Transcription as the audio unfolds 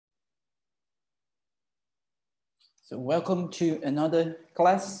So welcome to another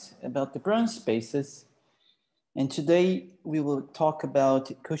class about the Branches spaces. And today we will talk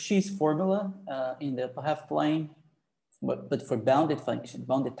about Cauchy's formula in the upper half plane, but for bounded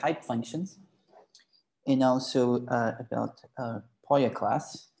type functions, and also about Poya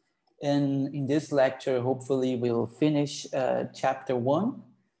class. And in this lecture, hopefully we'll finish chapter 1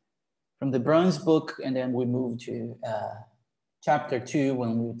 from the Branches book, and then we move to chapter 2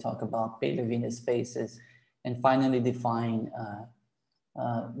 when we talk about Paleovena spaces, and finally define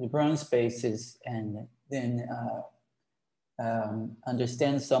the Branches spaces, and then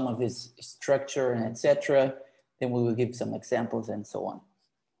understand some of its structure and etc. Then we will give some examples and so on.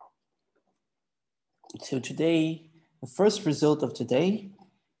 So today, the first result of today,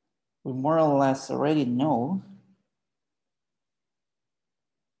 we more or less already know,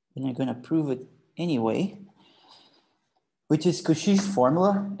 and I'm going to prove it anyway, which is Cauchy's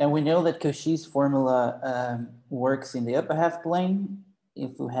formula. And we know that Cauchy's formula works in the upper half plane.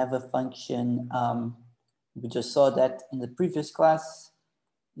 If we have a function, we just saw that in the previous class.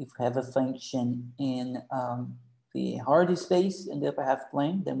 If we have a function in the Hardy space in the upper half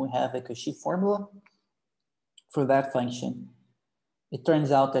plane, then we have a Cauchy formula for that function. It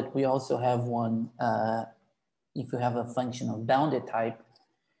turns out that we also have one if you have a function of bounded type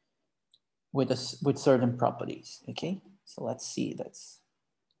with certain properties, okay? So let's see this.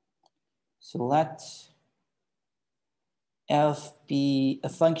 So let f be a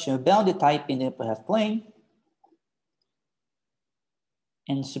function of bounded type in the upper half plane,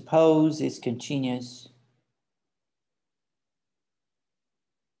 and suppose it's continuous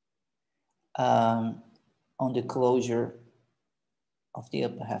on the closure of the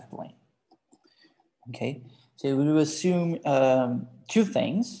upper half plane. Okay, so we will assume two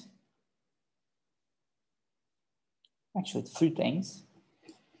things. Actually, three things.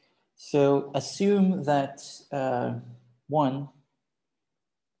 So assume that one,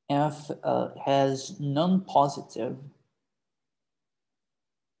 f has non-positive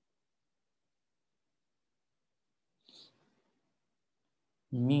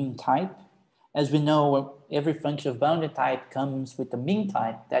mean type. As we know, every function of bounded type comes with a mean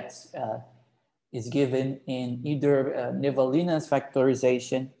type that's is given in either Nevalina's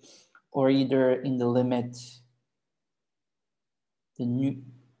factorization or either in the limit the nu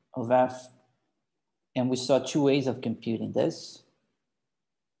of f, and we saw two ways of computing this.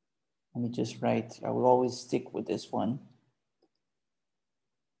 Let me just write, I will always stick with this one.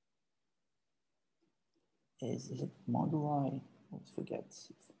 Is it moduli? I always forget.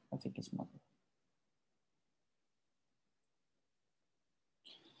 I think it's moduli.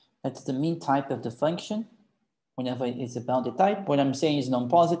 That's the mean type of the function whenever it's a bounded type. What I'm saying is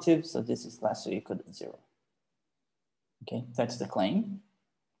non-positive, so this is less or equal to 0. Okay, that's the claim.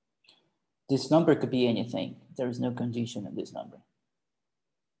 This number could be anything. There is no condition on this number.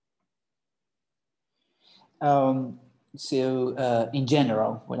 In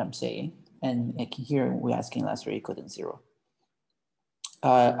general, what I'm saying, and here we're asking less or equal than 0.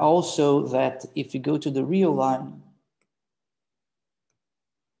 Also that if you go to the real line,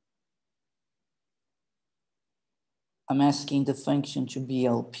 I'm asking the function to be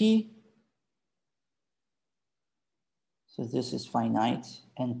LP. So this is finite,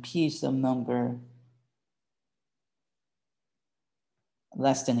 and P is some number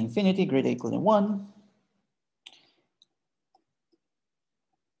less than infinity, greater or equal to 1.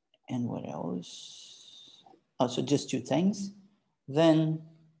 And what else? Oh, so just two things. Then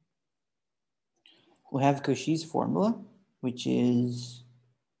we have Cauchy's formula, which is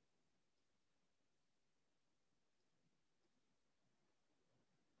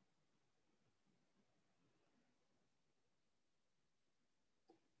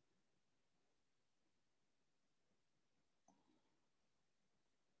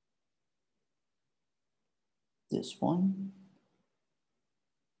this one.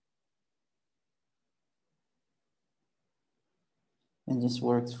 And this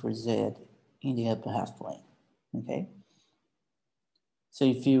works for Z in the upper half plane, okay? So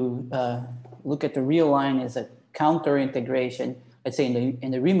if you look at the real line as a counter integration, let's say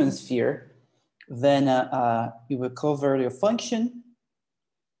in the Riemann sphere, then you will cover your function.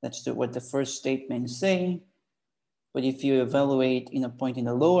 That's what the first statement is saying. But if you evaluate in a point in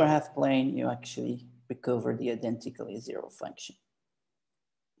the lower half plane, you actually recover the identically 0 function,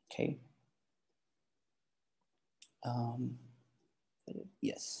 okay?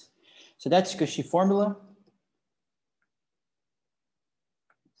 Yes, so that's Cauchy formula.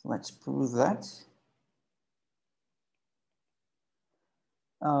 So let's prove that.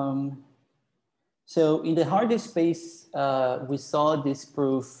 So in the Hardy space, we saw this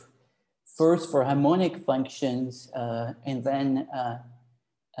proof first for harmonic functions, and then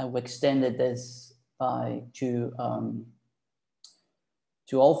we extended this to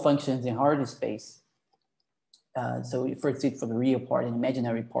all functions in Hardy space. So we first did for the real part and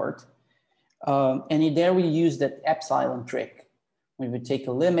imaginary part. And in there we use that epsilon trick. We would take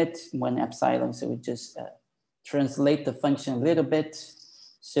a limit when epsilon, so we just translate the function a little bit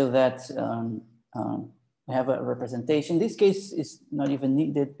so that we have a representation. This case is not even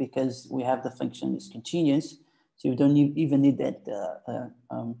needed because we have the function is continuous. So you don't even need that,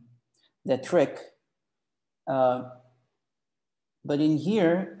 that trick. But in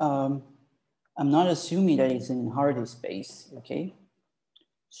here, I'm not assuming that it's in Hardy space, okay?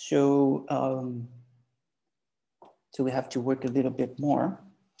 So, so we have to work a little bit more.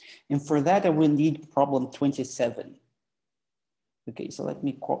 And for that, I will need problem 27. Okay, so let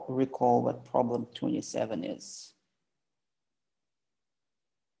me recall what problem 27 is.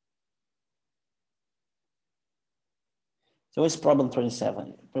 So it's problem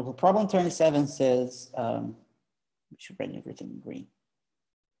 27. Problem 27 says, we should write everything in green.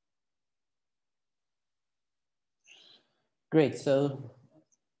 Great, so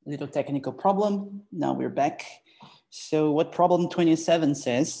little technical problem. Now we're back. So what problem 27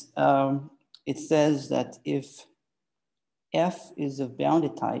 says, it says that if F is of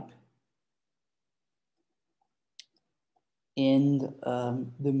bounded type and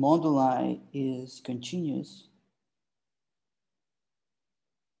the moduli is continuous,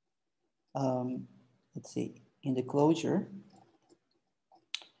 let's see, in the closure,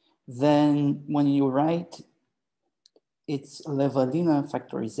 then when you write it's Levalina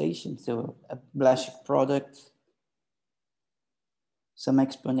factorization, so a Blasik product, some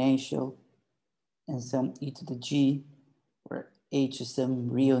exponential, and some e to the g, where h is some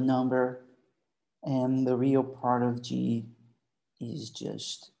real number, and the real part of g is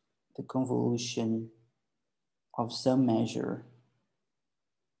just the convolution of some measure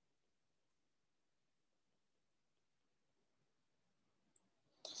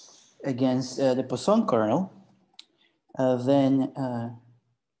against the Poisson kernel, then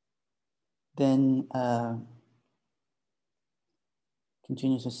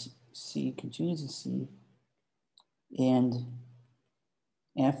continues to C, and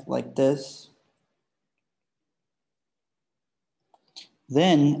F like this.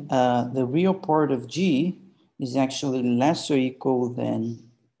 Then the real part of G is actually less or equal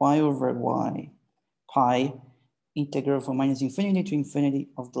than y over y pi integral from minus infinity to infinity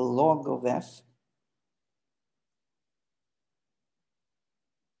of the log of F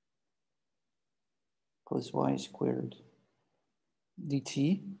plus y squared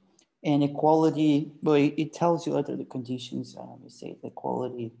dt. And equality, well, it tells you other the conditions. We say the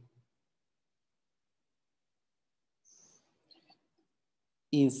equality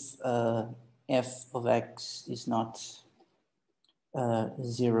if f of x is not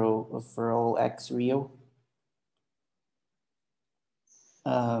 0 for all x real.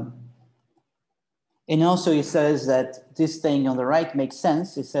 And also it says that this thing on the right makes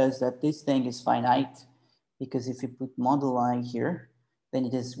sense. It says that this thing is finite because if you put moduli here, then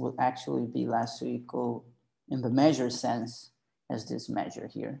it will actually be less or equal in the measure sense as this measure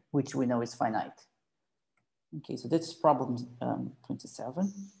here, which we know is finite. Okay, so that's problem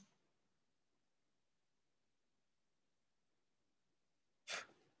 27.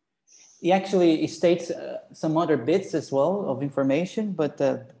 It states some other bits as well of information, but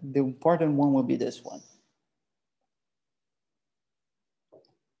the important one will be this one.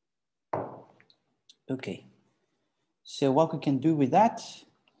 Okay, so what we can do with that,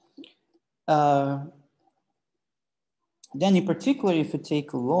 then in particular, if you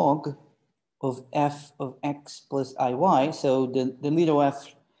take log of f of x plus iy, so the little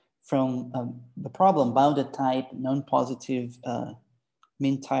f from the problem, bounded type, non-positive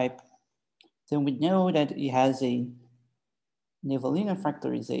min type, then we know that it has a Nevalina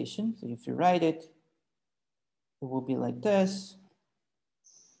factorization. So if you write it, it will be like this.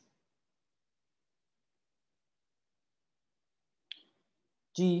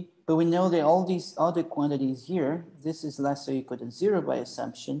 G, but we know that all these other quantities here, this is less or equal to 0 by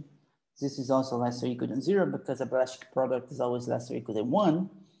assumption. This is also less or equal to 0 because a Blasik product is always less or equal to 1.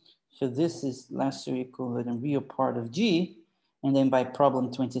 So this is less or equal to the real part of G. And then by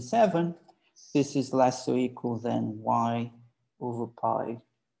problem 27, this is less or equal than y over pi,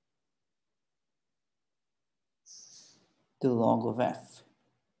 the log of f.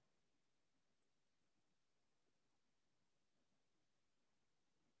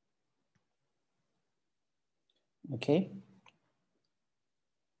 Okay.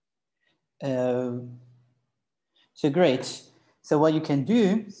 So great. So what you can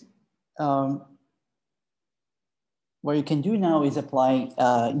do what you can do now is apply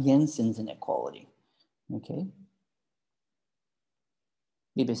Jensen's inequality, okay?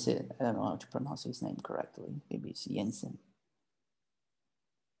 Maybe it's, I don't know how to pronounce his name correctly. Maybe it's Jensen.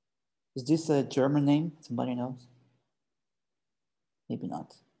 Is this a German name? Somebody knows? Maybe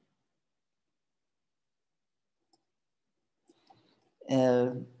not.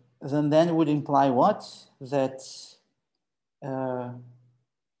 Then would imply what? That,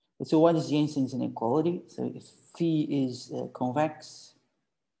 so what is Jensen's inequality? So if phi is convex,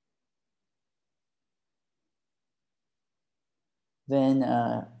 then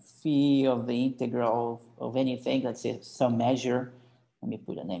phi of the integral of anything, let's say some measure, let me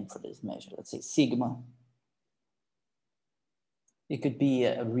put a name for this measure, let's say sigma. It could be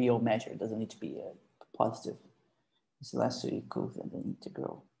a real measure, it doesn't need to be a positive. It's less or equal than the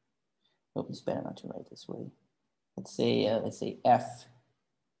integral. Hope it's better not to write this way. Let's say f.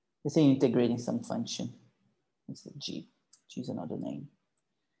 Let's say integrating some function. Let's say g. G is another name.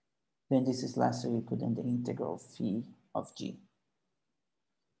 Then this is less or equal than the integral phi of g.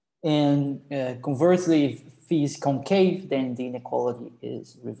 And conversely, if phi is concave, then the inequality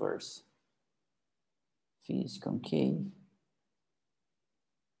is reverse. Phi is concave.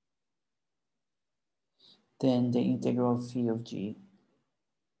 Then the integral phi of g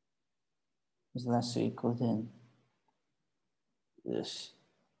is less or equal than this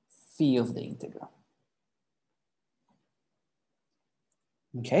phi of the integral.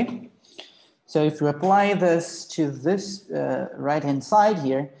 Okay, so if you apply this to this right-hand side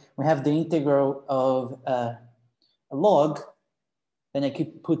here, we have the integral of a log, then I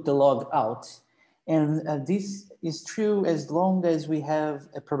could put the log out. And this is true as long as we have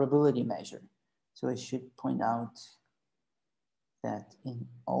a probability measure. So I should point out that in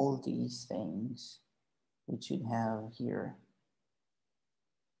all these things, we should have here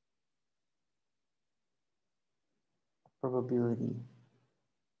a probability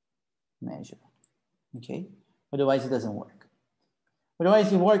measure, okay? Otherwise it doesn't work.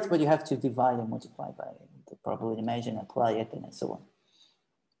 Otherwise it works, but you have to divide and multiply by the probability measure and apply it and so on.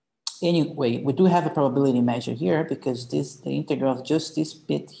 Anyway, we do have a probability measure here because the integral of just this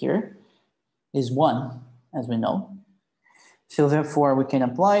bit here is 1, as we know. So therefore we can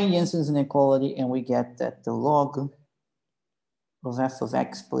apply Jensen's inequality and we get that the log of f of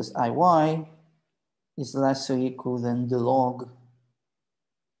x plus iy is less or equal than the log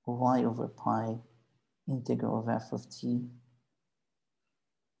of y over pi integral of f of t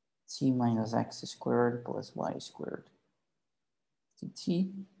minus x squared plus y squared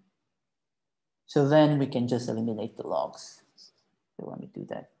dt. So then we can just eliminate the logs. So let me do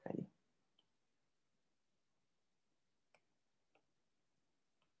that already.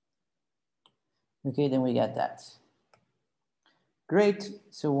 Okay, then we get that. Great,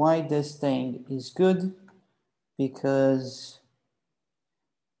 so why this thing is good? Because,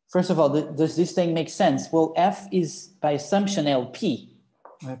 first of all, does this thing make sense? Well, f is by assumption LP,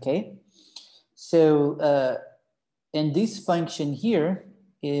 okay? So, and this function here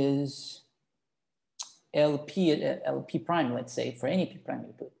is LP prime, let's say, for any p prime,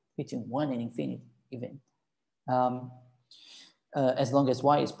 you put between 1 and infinity even, as long as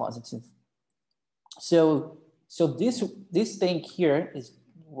y is positive. So this thing here is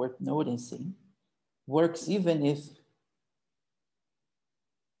worth noticing, works even if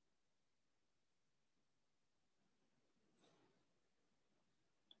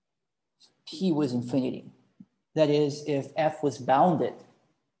p was infinity. That is, if f was bounded,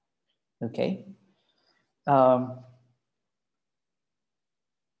 okay? So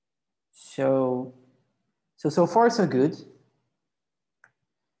far so good.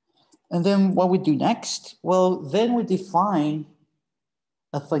 And then what we do next? Well, then we define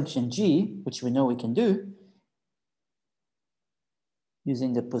a function g, which we know we can do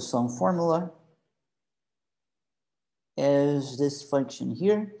using the Poisson formula as this function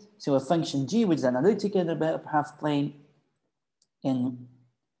here. So a function g, which is analytic in the half plane, and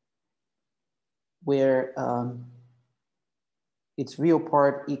where its real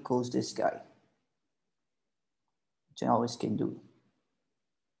part equals this guy, which I always can do.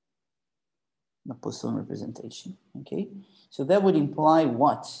 A Poisson representation, okay? So that would imply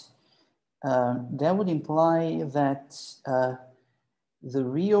what? That would imply that the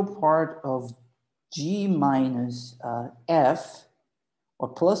real part of g minus f, or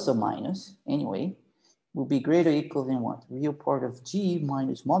plus or minus, anyway, will be greater or equal than what? Real part of g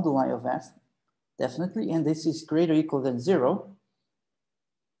minus moduli of f, definitely, and this is greater or equal than 0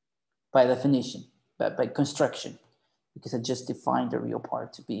 by definition, by construction, because I just defined the real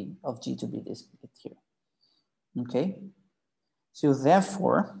part to be of g to be this bit here. Okay, so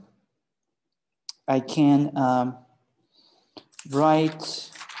therefore I can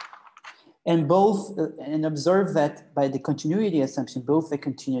write, and both, and observe that by the continuity assumption, both are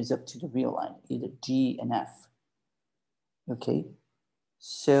continuous up to the real line, either G and F. Okay,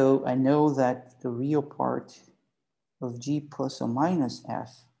 so I know that the real part of G plus or minus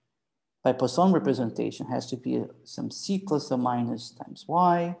F by Poisson representation has to be some C plus or minus times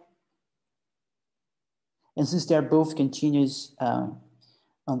Y. And since they're both continuous on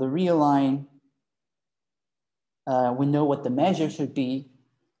the real line, we know what the measure should be.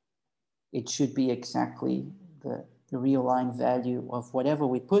 It should be exactly the real line value of whatever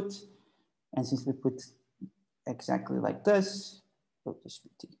we put. And since we put exactly like this,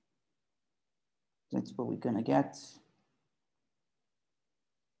 that's what we're gonna get.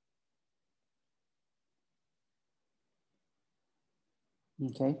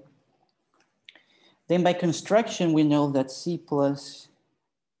 Okay. Then by construction, we know that C plus,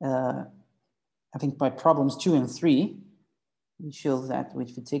 I think by problems 2 and 3, we show that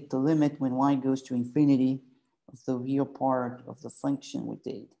if we take the limit when y goes to infinity of the real part of the function we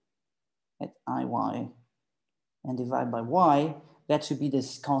did at iy and divide by y, that should be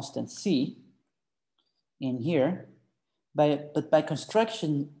this constant C in here. But by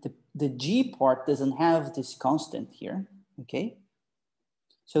construction, the G part doesn't have this constant here, okay?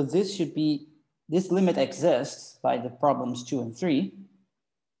 So this should be, this limit exists by the problems 2 and 3.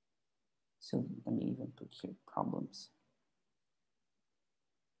 So let me even put here problems.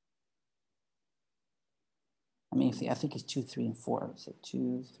 I mean, I think it's 2, 3, and 4. So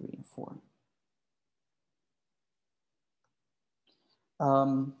 2, 3, and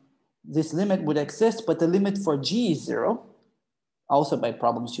 4. This limit would exist, but the limit for G is 0, also by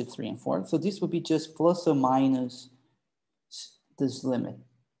problems 2, 3, and 4. So this would be just plus or minus this limit,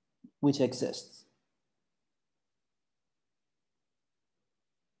 which exists.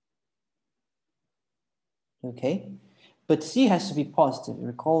 Okay, but C has to be positive.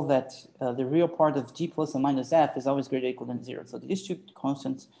 Recall that the real part of G plus or minus F is always greater or equal than 0. So these two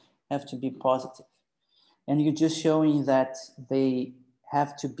constants have to be positive. And you're just showing that they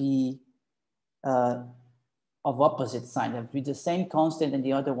have to be of opposite sign. They have to be the same constant, and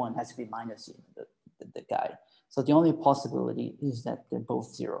the other one has to be minus the guy. So the only possibility is that they're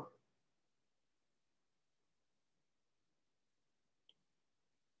both 0.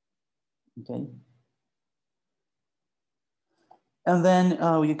 Okay. And then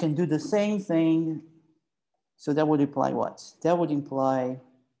you can do the same thing. So that would imply what? That would imply,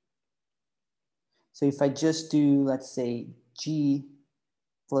 so if I just do, let's say, G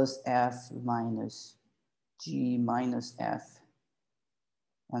plus F minus G minus F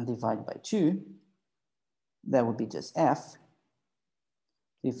and divide by 2, that would be just F.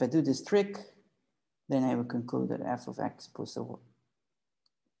 If I do this trick, then I will conclude that F of X plus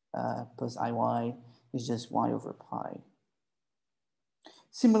IY is just Y over pi.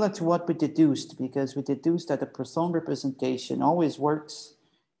 Similar to what we deduced, because we deduced that the Poisson representation always works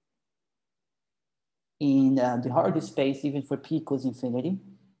in the Hardy space, even for p equals infinity.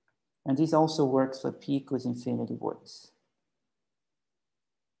 And this also works for p equals infinity works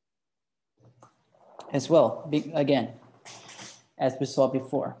as well, again, as we saw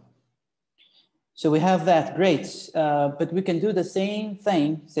before. So we have that, great. But we can do the same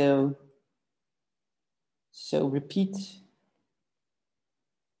thing. So repeat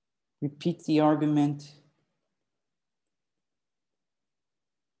the argument.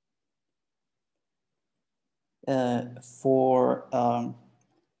 For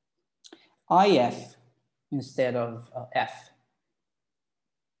IF instead of F.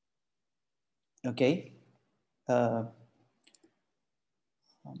 Okay.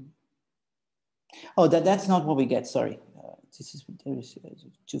 Oh, that's not what we get. Sorry, this is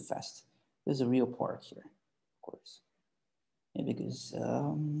too fast. There's a real part here, of course, yeah, because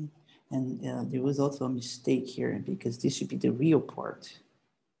there was also a mistake here because this should be the real part.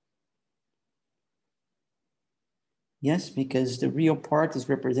 Yes, because the real part is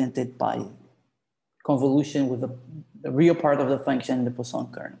represented by convolution with the real part of the function, the Poisson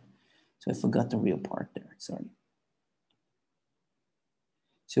kernel. So I forgot the real part there, sorry.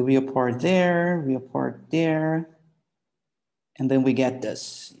 So real part there, and then we get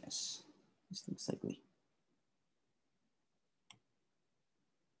this, yes. This looks like we.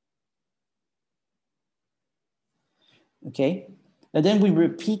 Okay, and then we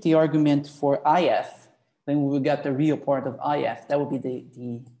repeat the argument for IF, then we got the real part of IF, that would be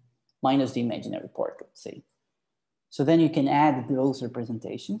the minus the imaginary part, let's say. So then you can add those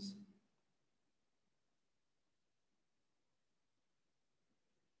representations.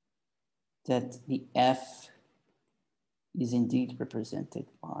 That the F is indeed represented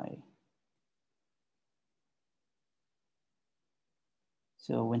by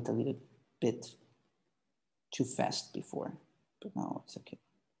So it went a little bit too fast before, but now it's okay.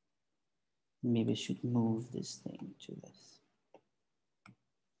 Maybe I should move this thing to this.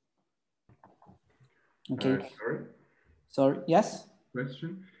 Okay. Sorry, yes?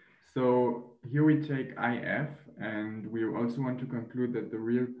 Question. So here we take IF, and we also want to conclude that the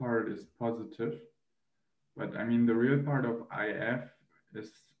real part is positive. But I mean, the real part of IF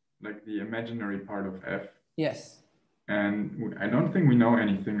is like the imaginary part of F. Yes. And I don't think we know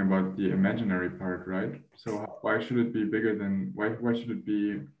anything about the imaginary part, right? So why should it be bigger than, why should it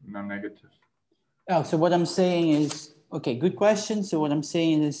be non-negative? Oh, so what I'm saying is, okay, good question. So what I'm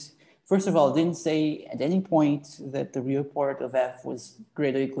saying is, first of all, I didn't say at any point that the real part of F was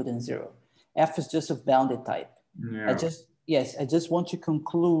greater or equal than 0. F is just of bounded type. Yeah. I just want to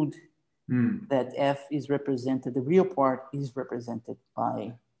conclude that F is represented, the real part is represented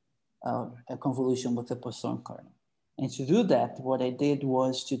by a convolution with a Poisson kernel. And to do that, what I did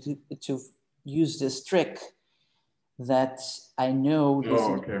was to use this trick that I know this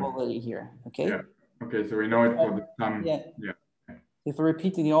inequality here, okay? Yeah. Okay, so we know it for the sum. Yeah. If I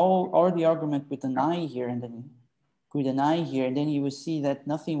repeated all the argument with an I here and then with an I here, and then you would see that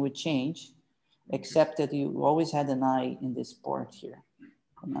nothing would change except that you always had an I in this part here.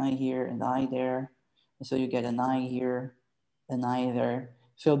 An I here, an I there. And so you get an I here, an I there.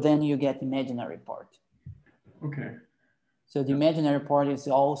 So then you get imaginary part. Okay. So the imaginary part is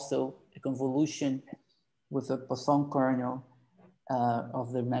also a convolution with a Poisson kernel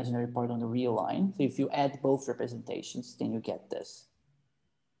of the imaginary part on the real line. So if you add both representations, then you get this.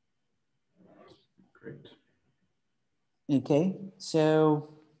 Great. Okay,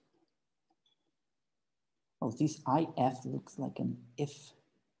 so this IF looks like an if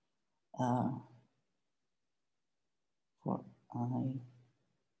for I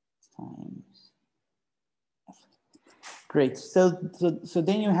times F. Great, so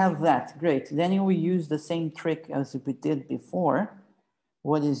then you have that, great. Then we use the same trick as we did before.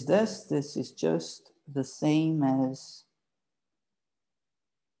 What is this? This is just the same as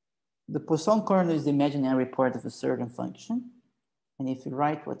the Poisson kernel is the imaginary part of a certain function. And if you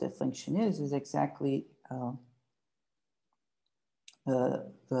write what that function is exactly the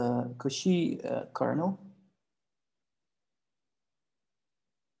Cauchy kernel.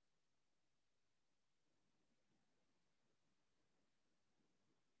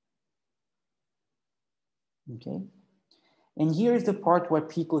 Okay. And here's the part where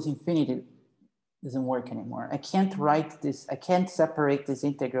p equals infinity doesn't work anymore. I can't write this, I can't separate this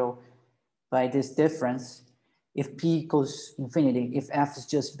integral by this difference if p equals infinity, if f is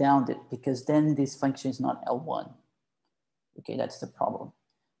just bounded, because then this function is not L1. Okay, that's the problem.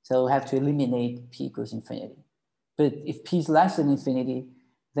 So I have to eliminate p equals infinity. But if p is less than infinity,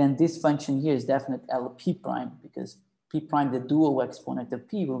 then this function here is definite Lp prime, because p prime, the dual exponent of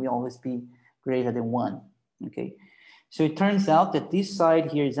p, will always be greater than 1. Okay, so it turns out that this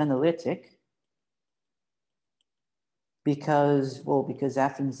side here is analytic because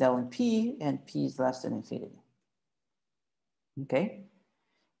f is L and p is less than infinity. Okay,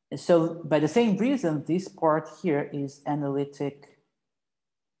 and so by the same reason, this part here is analytic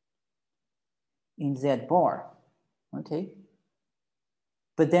in Z bar. Okay,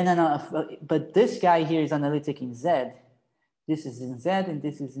 but then but this guy here is analytic in Z. This is in Z and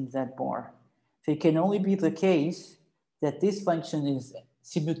this is in Z bar. So it can only be the case that this function is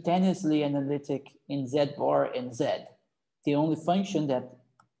simultaneously analytic in Z bar and Z. The only function that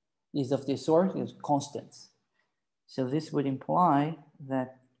is of this sort is constants. So this would imply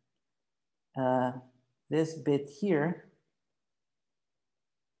that this bit here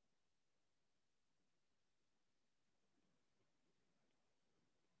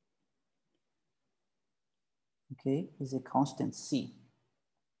okay, is a constant C.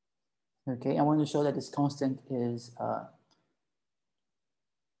 Okay, I want to show that this constant is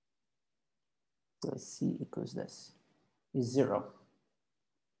C equals this, is 0.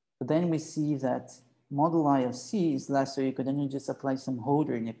 But then we see that moduli of C is less, so you could then just apply some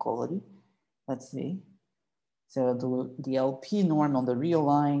Holder inequality. Let's see. So the LP norm on the real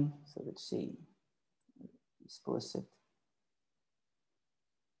line, so let's see, explicit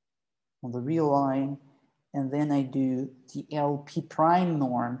on the real line, and then I do the LP prime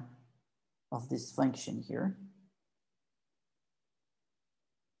norm of this function here.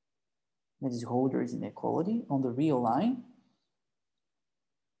 That is Holder's inequality on the real line.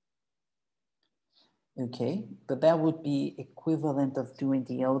 Okay, but that would be equivalent of doing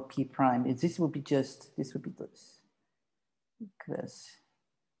the LP prime. This would be this. Because,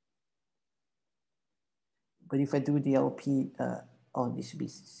 but if I do the LP, this should be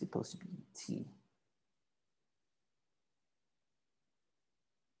supposed to be T.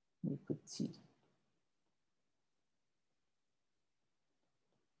 We put T.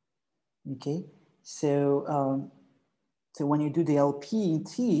 Okay, so so when you do the LP in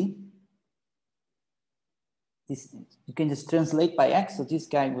T, this you can just translate by X, so this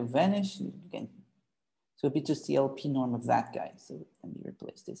guy will vanish. You can, so it'll be just the LP norm of that guy. So let me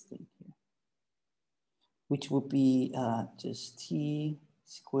replace this thing here, which will be just T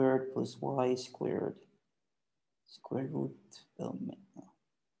squared plus Y squared square root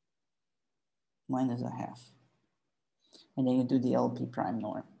minus a half. And then you do the LP prime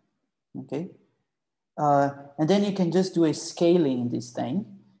norm, okay? And then you can just do a scaling in this thing.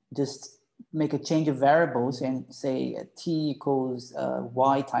 Just make a change of variables and say T equals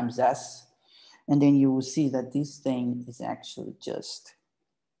Y times S. And then you will see that this thing is actually just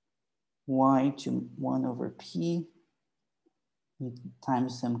Y to 1 over P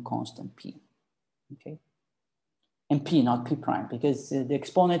times some constant P, okay? And P, not P prime, because the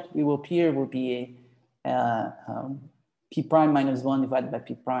exponent we will here will be P prime minus 1 divided by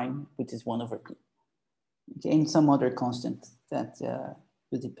P prime, which is 1 over P. Okay, and some other constant that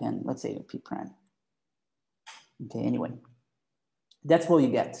will depend, let's say P prime. Okay, anyway, that's what you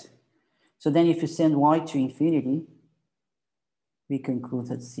get. So then if you send Y to infinity, we conclude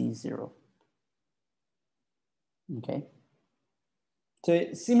that C is 0. Okay, so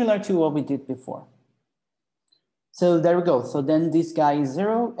similar to what we did before. So there we go. So then this guy is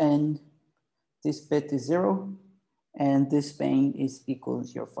 0 and this bit is 0 and this thing is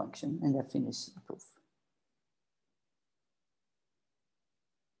equals your function, and that finishes the proof.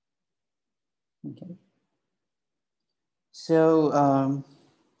 Okay. So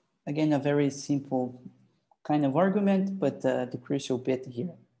again, a very simple kind of argument, but the crucial bit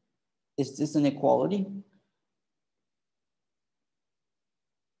here is this an equality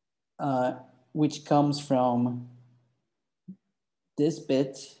which comes from this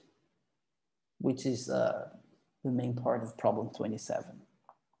bit, which is the main part of problem 27.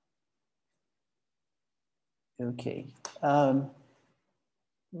 Okay,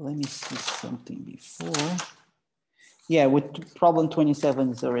 let me see something before. Yeah, with problem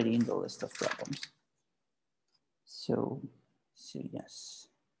 27 is already in the list of problems. So yes.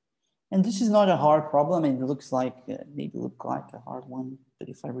 And this is not a hard problem. It looks like, maybe look like a hard one, but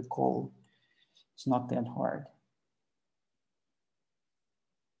if I recall, it's not that hard.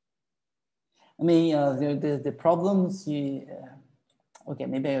 I mean, the problems you, okay,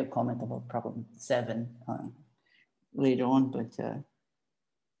 maybe I'll comment about problem 7 later on, but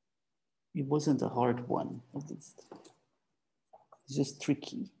it wasn't a hard one, at least. It's just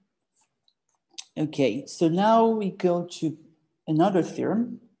tricky. Okay, so now we go to another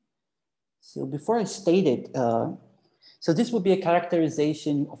theorem. So before I state it, so this would be a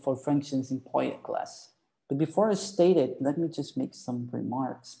characterization for functions in Poyet class. But before I state it, let me just make some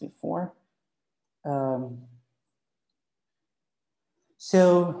remarks before.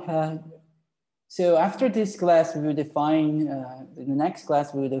 So after this class, we will define, in the next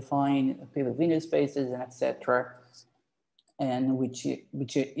class, we will define Pillar-Wiener spaces, and etc. And which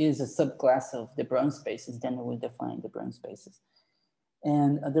is a subclass of the Brown spaces. Then we will define the Brown spaces.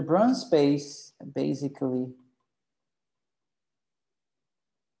 And the Brown space basically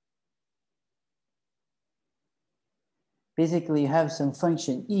you have some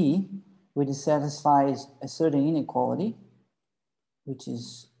function E, which satisfies a certain inequality, which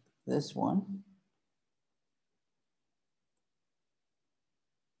is this one.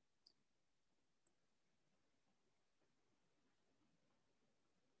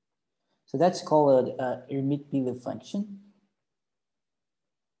 So that's called a Hermite-Miller function,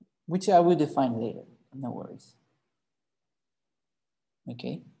 which I will define later, no worries.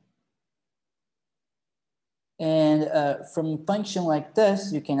 Okay. And from a function like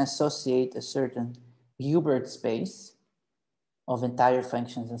this, you can associate a certain Hilbert space of entire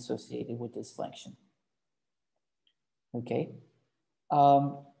functions associated with this function. Okay.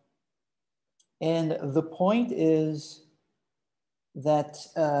 And the point is that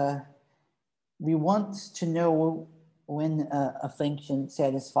we want to know when a function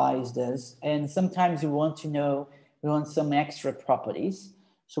satisfies this. And sometimes we want to know, we want some extra properties.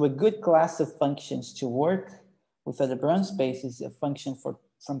 So a good class of functions to work with the Brown space is a function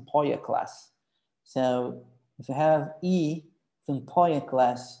from Poyet class. So if you have E from Poyet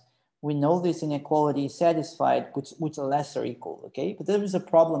class, we know this inequality is satisfied with a lesser equal, okay? But there is a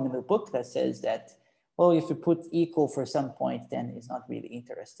problem in the book that says that, well, if you put equal for some point, then it's not really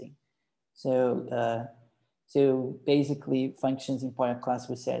interesting. So, so basically functions in Poyet class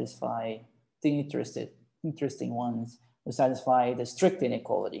will satisfy the interesting ones, will satisfy the strict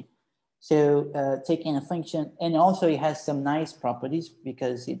inequality. So taking a function, and also it has some nice properties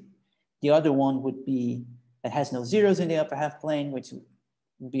because The other one would be that has no zeros in the upper half plane, which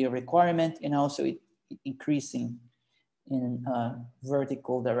would be a requirement, and also it increasing in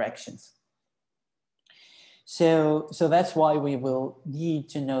vertical directions. So that's why we will need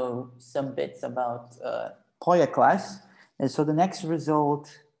to know some bits about Poya class. And so the next result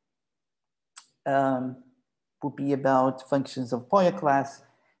will be about functions of Poya class,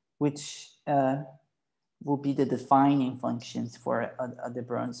 which will be the defining functions for the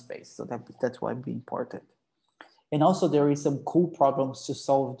Brown space. So that's why it'll be important. And also there is some cool problems to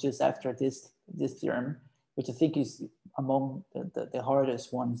solve just after this theorem, which I think is among the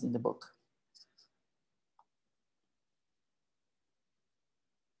hardest ones in the book.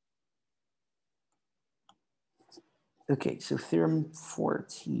 Okay, so theorem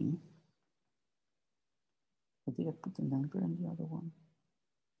 14. Did I put the number in the other one?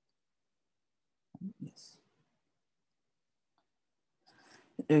 Yes.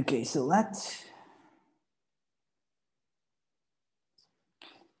 Okay, so let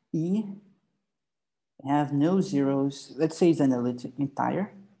E have no zeros. Let's say it's analytic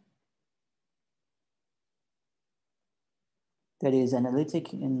entire. That is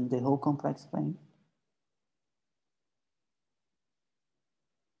analytic in the whole complex plane.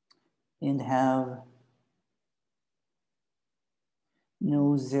 And have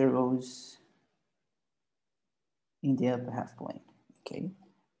no zeros in the upper half plane, okay?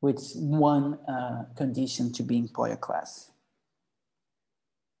 With one condition to be in Poya class.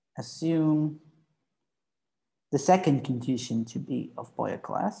 Assume the second condition to be of Poya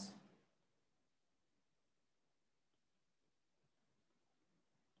class.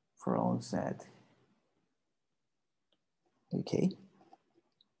 For all Z. Okay.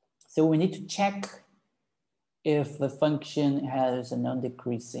 So we need to check if the function has a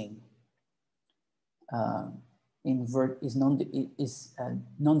non-decreasing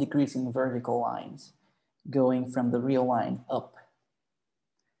non-decreasing vertical lines going from the real line up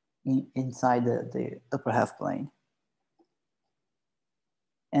inside the upper half plane.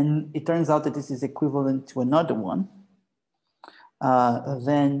 And it turns out that this is equivalent to another one,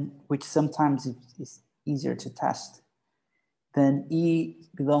 which sometimes is easier to test. Then E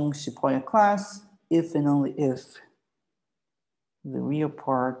belongs to Poya class if and only if the real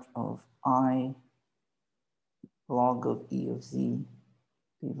part of I log of E of Z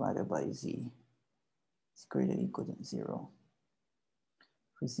divided by Z is greater or equal than 0.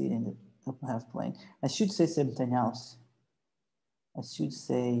 Proceed in the upper half plane. I should say something else. I should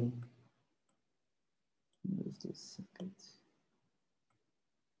say, move this a bit.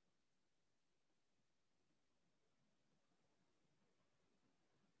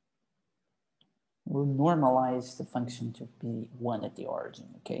 We'll normalize the function to be 1 at the origin,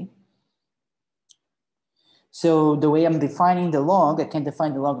 okay? So the way I'm defining the log, I can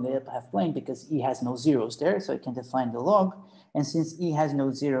define the log in the upper half plane because E has no zeros there, so I can define the log. And since E has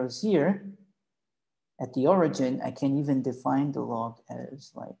no zeros here at the origin, I can even define the log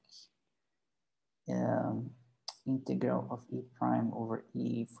as like integral of E prime over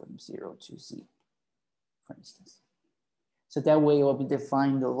E from 0 to Z, for instance. So that way I'll be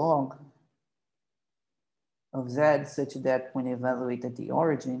defining the log of Z such that when I evaluate at the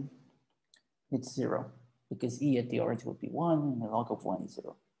origin, it's 0 because E at the origin will be 1 and the log of 1 is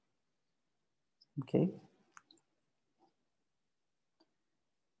 0. Okay.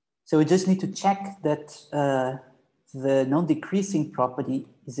 So we just need to check that the non-decreasing property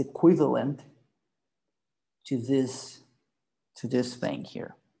is equivalent to this thing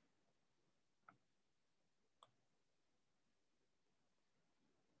here.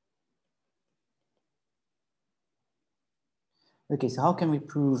 Okay, so how can we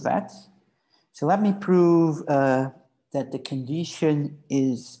prove that? So let me prove that the condition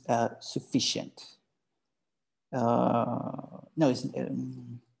is sufficient. No,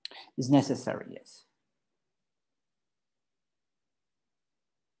 it's necessary, yes.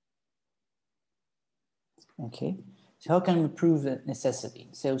 Okay, so how can we prove that necessity?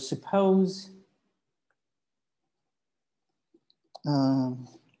 So suppose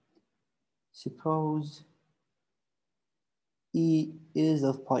E is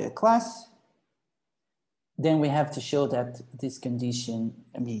of Poya class, then we have to show that this condition,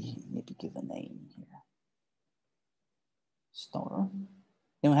 let me maybe give a name here, star.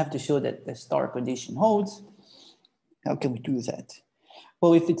 Then we have to show that the star condition holds. How can we do that?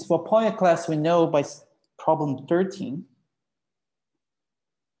 Well, if it's for Poya class, we know by problem 13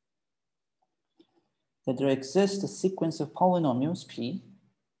 that there exists a sequence of polynomials, P,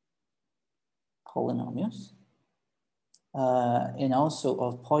 polynomials, and also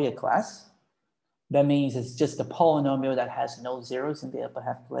of Poya class. That means it's just a polynomial that has no zeros in the upper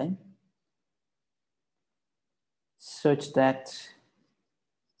half plane. such that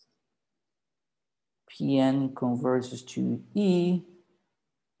Pn converges to E.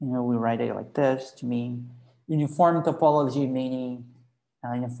 We write it like this to mean uniform topology, meaning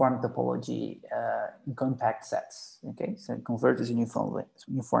uniform topology in compact sets. Okay, so it converges uniformly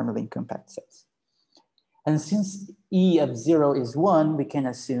in compact sets. And since E of 0 is 1, we can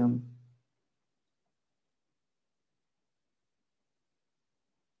assume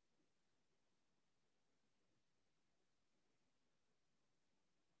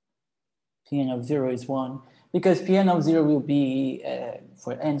Pn of 0 is 1, because Pn of 0 will be,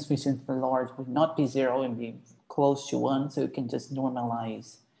 for n sufficiently large, would not be 0 and be close to 1, so you can just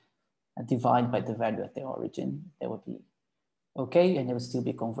normalize and divide by the value at the origin. That would be okay, and it would still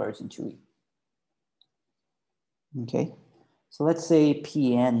be converging to E. Okay, so let's say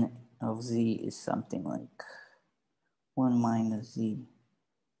Pn of Z is something like 1 minus Z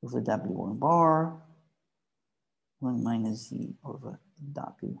over W1 bar, 1 minus Z over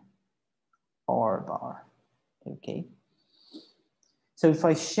W R bar. Okay, so if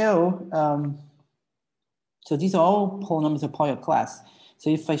I show, so these are all polynomials of Poisson class. So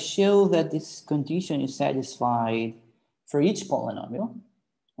if I show that this condition is satisfied for each polynomial,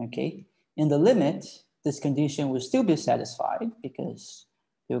 okay, in the limit, this condition will still be satisfied because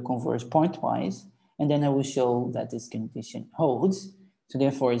it will converge pointwise, and then I will show that this condition holds, so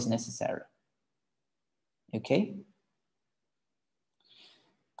therefore is necessary. Okay?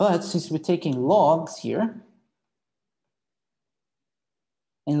 But since we're taking logs here,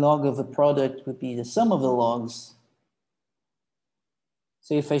 and log of a product would be the sum of the logs.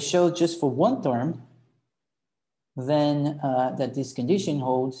 So if I show just for one term, then that this condition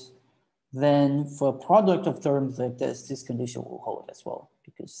holds, then for a product of terms like this condition will hold as well,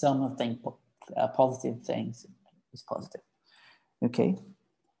 because sum of positive things is positive. Okay.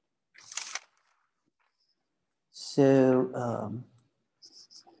 So,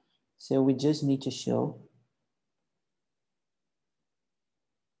 so we just need to show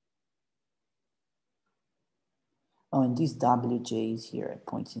and these WJs here are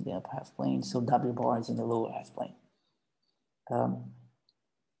points in the upper half plane, so W bar is in the lower half plane.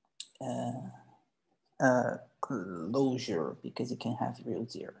 Closure, because it can have real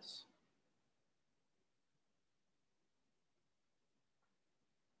zeros.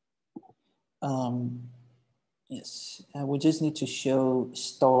 Yes, we just need to show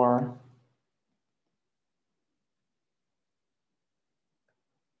star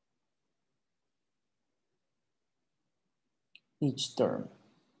each term.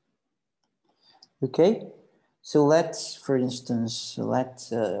 Okay, so let's, for instance, let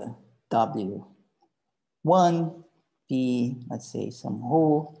W1 be, let's say, some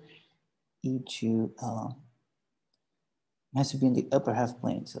whole E2 has to be in the upper half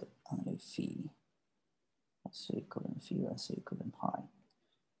plane, so phi, let's say equivalent phi, let's say equivalent pi.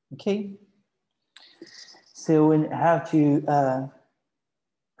 Okay, so we have to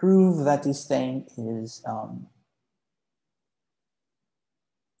prove that this thing is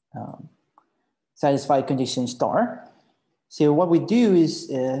satisfy condition star. So what we do is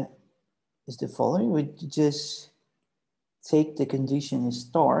the following. We just take the condition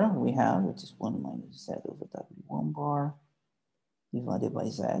star we have, which is 1 minus Z over W1 bar divided by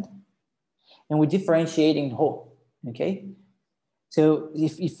Z. And we're differentiating whole, okay? So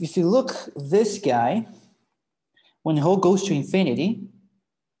if you look this guy, when whole goes to infinity,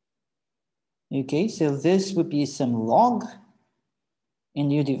 okay, so this would be some log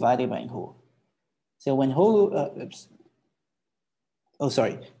and you divide it by whole. So when whole,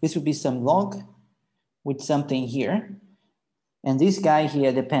 this would be some log with something here. And this guy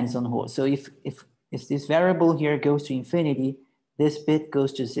here depends on whole. So if this variable here goes to infinity, this bit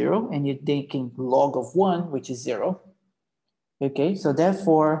goes to 0 and you're taking log of 1, which is 0. Okay, so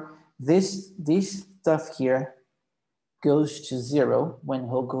therefore this stuff here goes to 0 when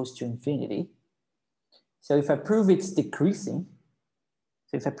whole goes to infinity. So if I prove it's decreasing,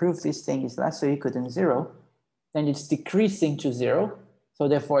 so if I prove this thing is less or equal than 0, then it's decreasing to 0. So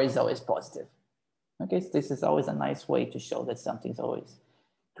therefore it's always positive. Okay, so this is always a nice way to show that something's always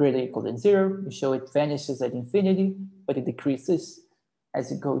greater or equal than 0. You show it vanishes at infinity, but it decreases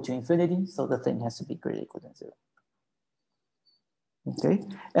as you go to infinity. So the thing has to be greater or equal than 0. Okay,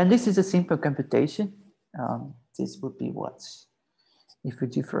 and this is a simple computation. This would be what? If we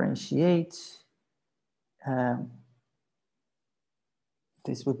differentiate,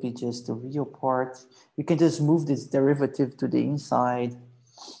 this would be just the real part. You can just move this derivative to the inside.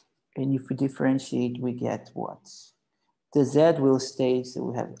 And if we differentiate, we get what? The Z will stay, so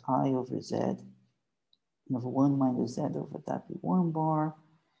we have I over Z of 1 minus Z over W1 bar.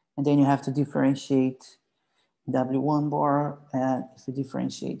 And then you have to differentiate W1 bar, and if you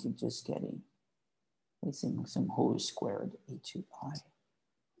differentiate, you're just getting, let's say, some whole squared A2I.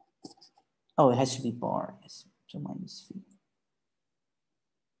 Oh, it has to be bar, yes, so minus phi.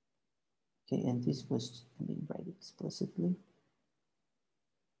 Okay, and this was being write explicitly.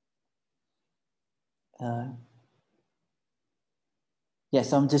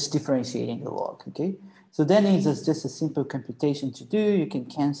 Yes, I'm just differentiating the log, okay? So that means it's just a simple computation to do. You can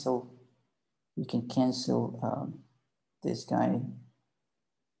cancel this guy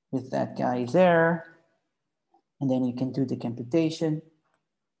with that guy there, and then you can do the computation.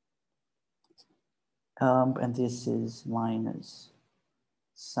 And this is minus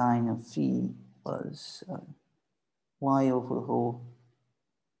sine of phi plus y over whole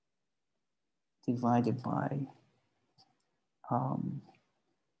divided by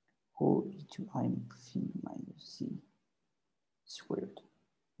whole e2I phi minus c squared.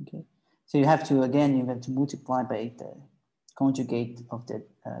 Okay, so you have to, again, you have to multiply by the conjugate of the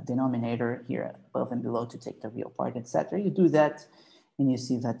denominator here above and below to take the real part, etc. You do that and you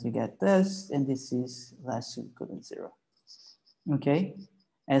see that you get this, and this is less than or equal than 0. Okay,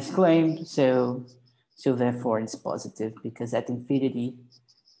 as claimed, so therefore it's positive because at infinity,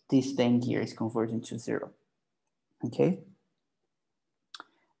 this thing here is converging to 0. Okay.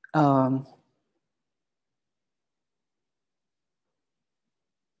 Oh,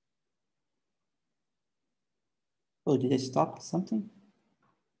 did I stop something?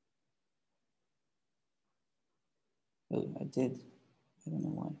 Oh, I did. I don't know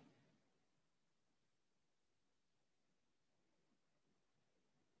why.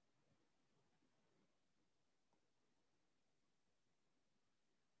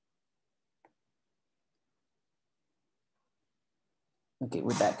 Okay,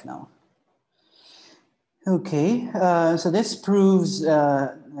 we're back now. Okay, so this proves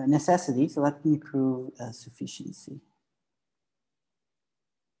necessity. So let me prove sufficiency.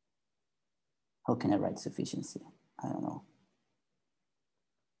 How can I write sufficiency? I don't know.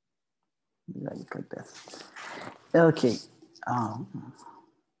 Write it like that. Okay.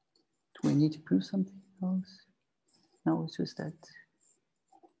 Do we need to prove something else? No, it's just that.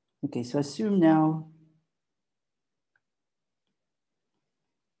 Okay, so assume now.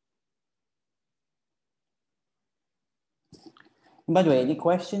 And by the way, any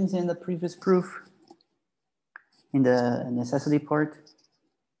questions in the previous proof? In the necessity part?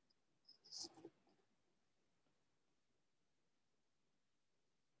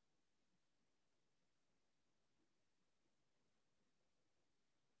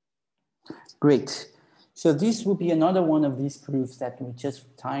 Great. So this will be another one of these proofs that we're just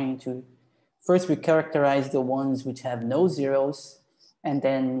trying to, first we characterize the ones which have no zeros, and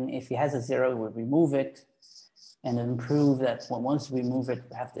then if it has a 0, we'll remove it, and then prove that once we remove it,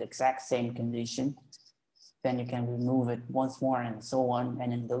 we have the exact same condition. Then you can remove it once more and so on.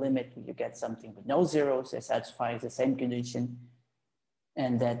 And in the limit, you get something with no zeros that satisfies the same condition.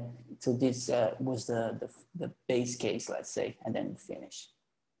 And that, so this was the base case, let's say, and then finish.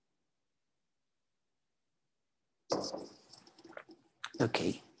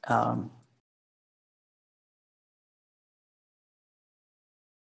 Okay.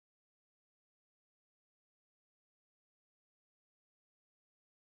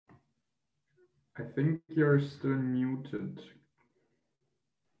 I think you're still muted.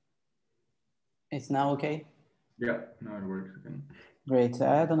 It's now okay? Yeah, now it works again. Great.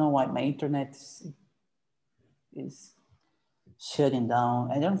 I don't know why my internet is shutting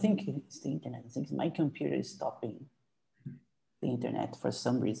down. I don't think it's the internet. I think my computer is stopping the internet for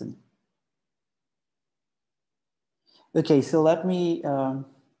some reason. Okay, so let me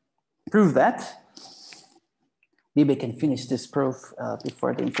prove that. Maybe I can finish this proof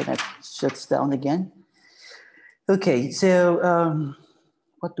before the internet shuts down again. Okay, so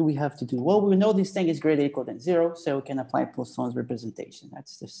what do we have to do? Well, we know this thing is greater or equal than 0, so we can apply Poisson's representation.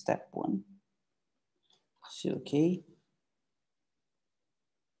 That's the step 1. So, okay.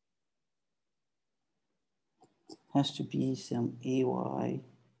 Has to be some ay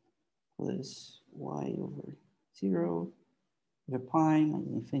plus y over 0 over pi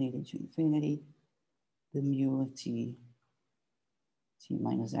minus infinity to infinity, the mu of t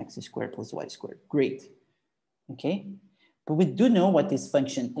minus x squared plus y squared. Great. Okay. But we do know what this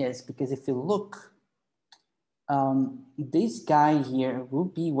function is, because if you look, this guy here will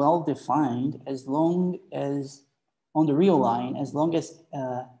be well defined as long as, on the real line, as long as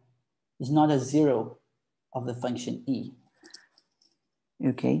it's not a 0 of the function e.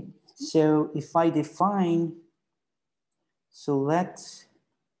 Okay, so if I define, so let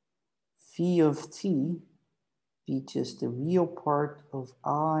phi of t be just the real part of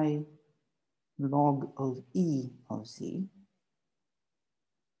I log of E of Z,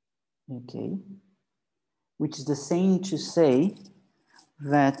 okay, which is the same to say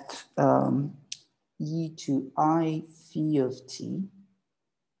that e to I phi of t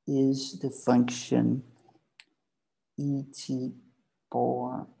is the function et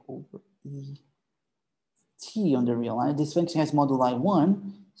bar over e t on the real line. This function has moduli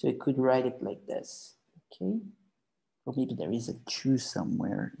 1, so I could write it like this, okay? Or maybe there is a 2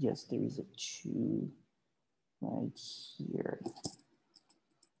 somewhere. Yes, there is a 2 right here.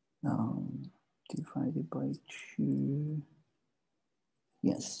 Divided by 2.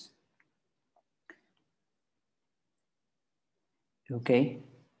 Yes. Okay.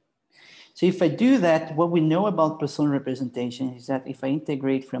 So if I do that, what we know about Poisson representation is that if I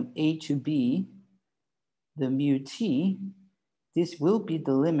integrate from A to B, the mu t, this will be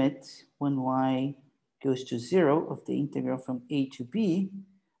the limit when y goes to 0 of the integral from A to B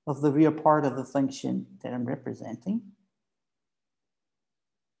of the real part of the function that I'm representing.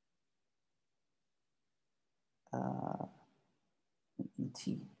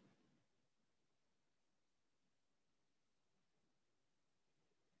 T.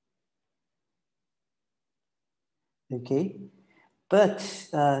 Okay, but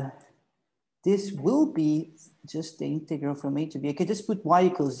this will be just the integral from A to B. I could just put y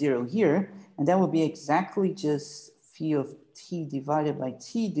equals 0 here, and that would be exactly just phi of t divided by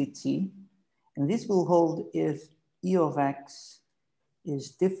t dt. And this will hold if e of x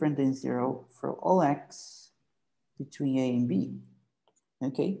is different than 0 for all x between A and B.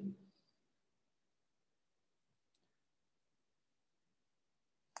 Okay.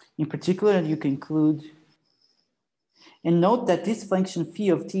 In particular, you conclude, and note that this function phi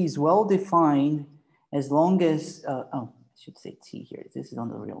of t is well defined as long as, I should say t here. This is on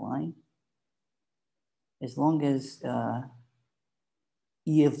the real line. As long as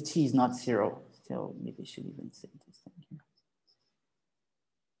e of t is not 0. So maybe I should even say this thing here.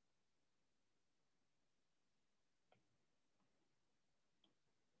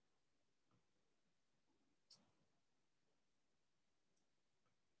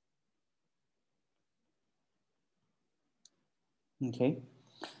 Okay,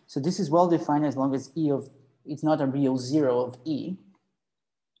 so this is well defined as long as e of, it's not a real 0 of e.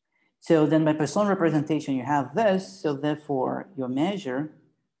 So then by Poisson representation, you have this. So therefore, your measure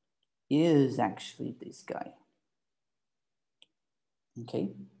is actually this guy.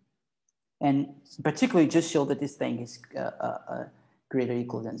 Okay, and particularly just show that this thing is greater or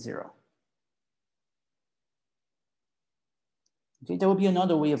equal than 0. Okay, there will be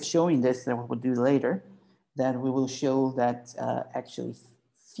another way of showing this that we will do later, that we will show that actually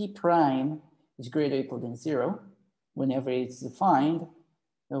phi prime is greater or equal than 0 whenever it's defined,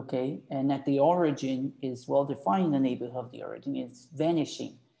 okay? And at the origin is well defined in the neighborhood of the origin, it's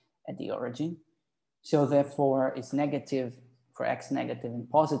vanishing at the origin. So therefore it's negative for x negative and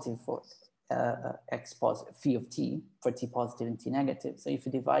positive for x positive, phi of t, for t positive and t negative. So if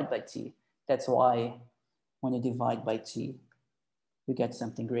you divide by t, that's why when you divide by t, you get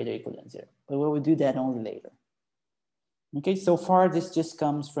something greater or equal than 0. But we will do that only later. Okay, so far this just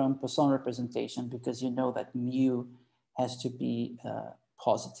comes from Poisson representation because you know that mu has to be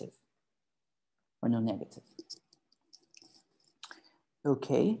positive or no negative.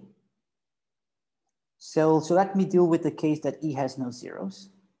 Okay, so let me deal with the case that E has no zeros.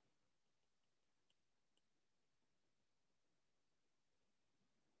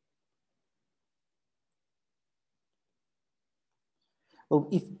 Well,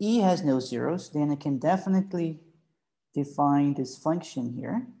 if E has no zeros, then I can definitely define this function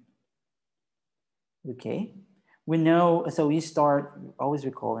here. Okay, we know, so E star, always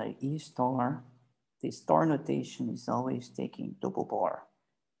recall that E star, the star notation is always taking double bar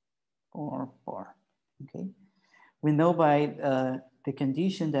or bar, okay? We know by the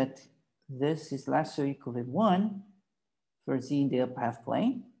condition that this is less or equal to 1 for Z in the upper half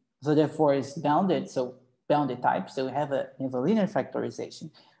plane. So therefore it's bounded, so bounded type. So we have a linear factorization.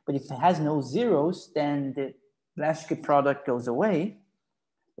 But if it has no zeros, then the Blaschke product goes away.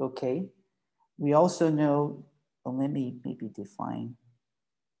 Okay. We also know, well, let me maybe define.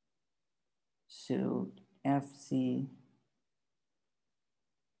 So FC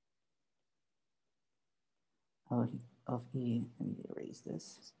of E, let me erase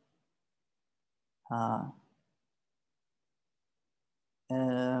this.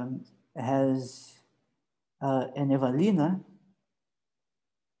 Has an Evalina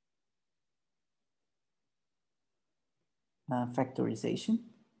factorization.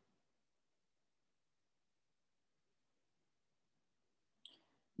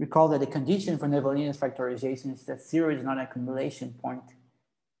 Recall that the condition for Evalina's factorization is that 0 is not an accumulation point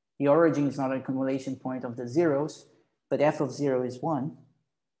the origin is not an accumulation point of the zeros, but f of 0 is 1,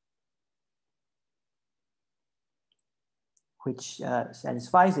 which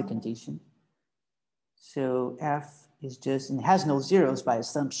satisfies the condition. So f is just, and it has no zeros by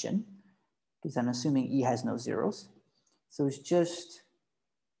assumption, because I'm assuming E has no zeros. So it's just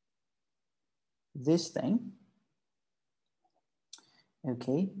this thing.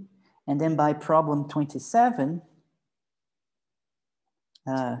 Okay, and then by problem 27,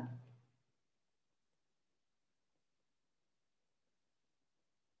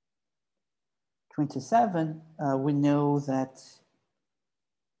 27, we know that,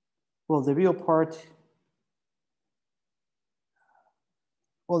 well, the real part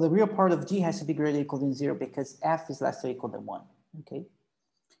of G has to be greater or equal than 0 because F is less or equal than 1, okay?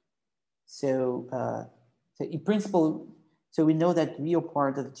 So, so in principle, so we know that real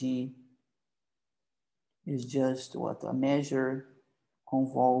part of G is just what? A measure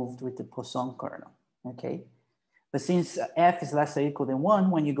convolved with the Poisson kernel, okay? But since F is less or equal than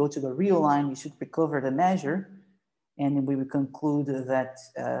 1, when you go to the real line, you should recover the measure, and we will conclude that,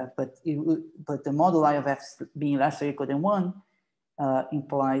 but the moduli of F being less or equal than 1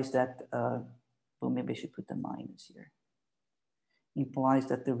 implies that, well, maybe I should put the minus here, implies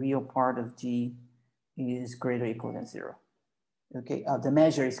that the real part of G is greater or equal than 0. Okay, the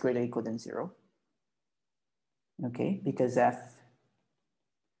measure is greater or equal than 0. Okay, because F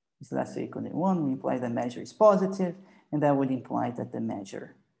is less or equal than 1, we imply the measure is positive, and that would imply that the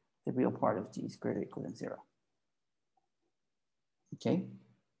measure, the real part of G is greater or equal than 0. Okay.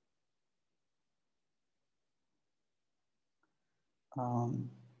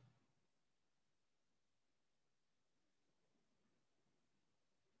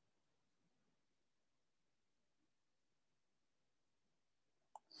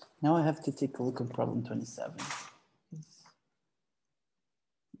 Now I have to take a look at problem 27.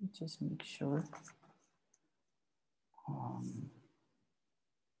 Just make sure.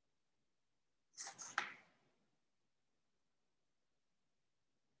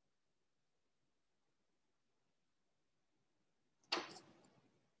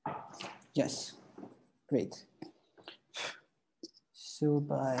 Yes, great. So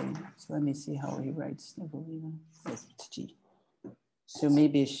let me see how he writes Nevelina. Yes, it's G. So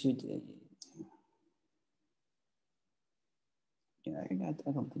maybe I should, yeah,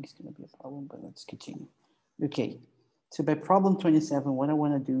 I don't think it's gonna be a problem, but let's continue. Okay, so by problem 27, what I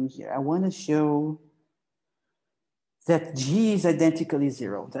wanna do here, I wanna show that G is identically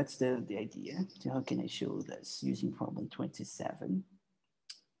 0. That's the idea. So how can I show this using problem 27?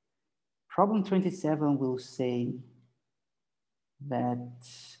 Problem 27 will say that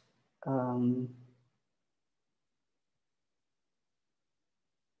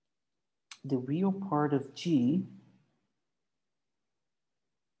the real part of G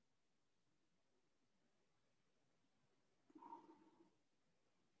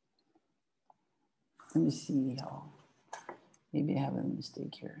let me see how, maybe I have a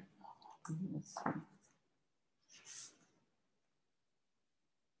mistake here. Let's see.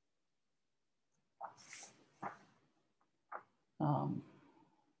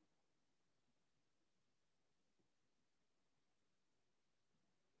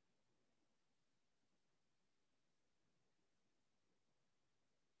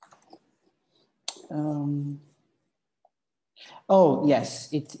 Oh, yes,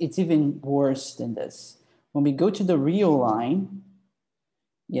 it's even worse than this. When we go to the real line,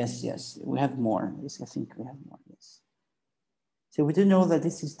 yes, we have more. Yes, I think we have more, yes. So we do know that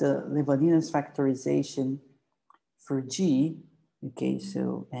this is the Leibniz factorization for G. Okay,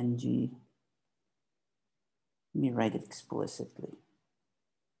 so NG, let me write it explicitly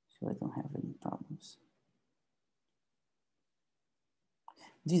so I don't have any problems.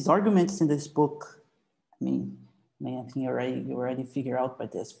 These arguments in this book, I think you already figure out by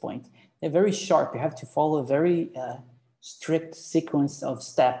this point, they're very sharp. You have to follow a very strict sequence of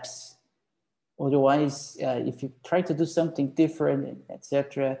steps. Otherwise, if you try to do something different,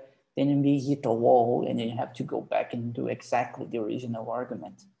 etc., then you may hit a wall and then you have to go back and do exactly the original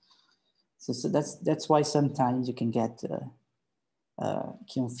argument. So that's why sometimes you can get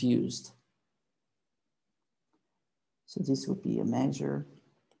confused. So this would be a measure.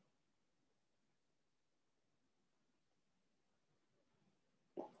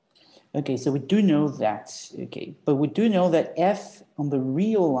 Okay, so we do know that, okay, but we do know that F on the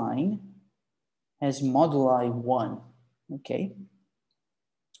real line has moduli 1, okay?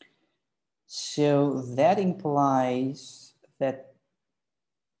 So that implies that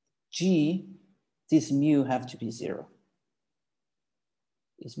G, this mu have to be 0.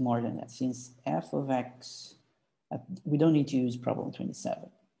 It's more than that, since f of x, we don't need to use problem 27.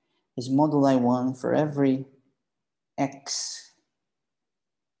 is moduli 1 for every x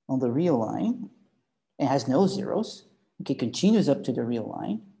on the real line. It has no zeros. Okay, continues up to the real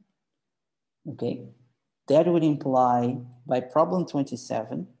line. Okay, that would imply by problem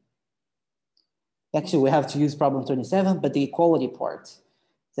 27, actually we have to use problem 27, but the equality part,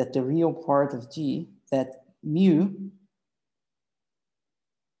 that the real part of G, that mu,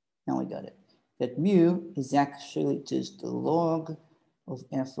 now we got it, that mu is actually just the log of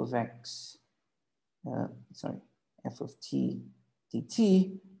f of x, f of t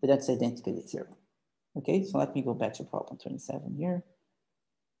dt, but that's identical to 0. Okay, so let me go back to problem 27 here.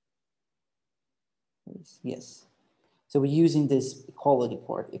 Yes, so we're using this equality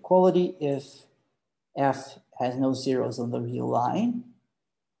part. Equality if f has no zeros on the real line.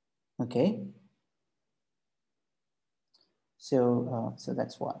 Okay, so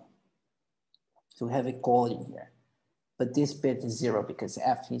that's why. So we have equality here, but this bit is 0 because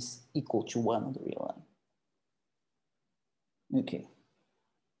f is equal to 1 on the real line. Okay.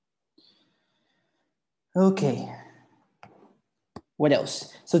 Okay. What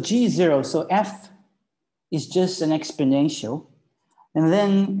else? So G is 0. So f is just an exponential. And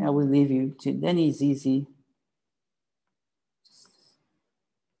then I will leave you to, then it's easy.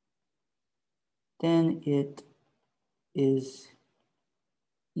 Then it is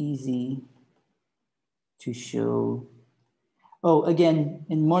easy to show. Oh, again,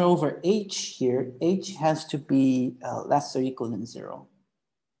 and moreover, h here, h has to be less or equal than 0.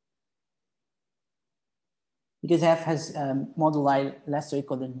 Because f has moduli less or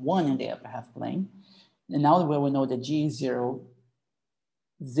equal than 1 in the upper half plane. And now where we know that G is 0,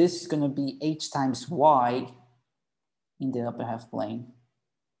 this is going to be h times y in the upper half plane.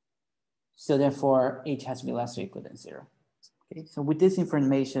 So therefore, h has to be less or equal than 0. Okay, so with this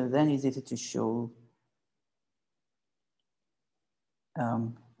information, then it's easy to show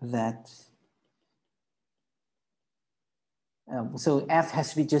that. So f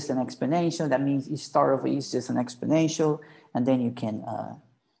has to be just an exponential. That means e star over e is just an exponential. And then you can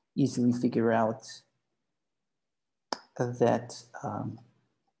easily figure out that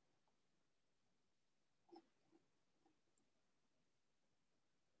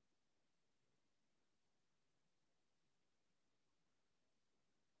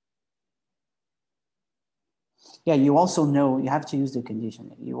yeah, you also know, you have to use the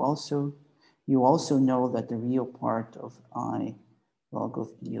condition. You also know that the real part of I log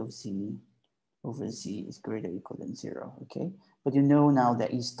of E of Z over Z is greater or equal than 0, okay? But you know now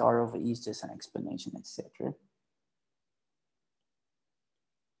that E star over E is just an explanation, etc.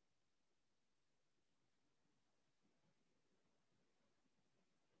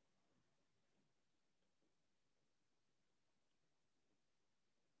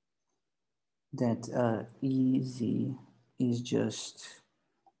 That EZ is just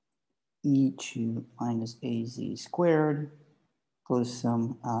E2 minus AZ squared plus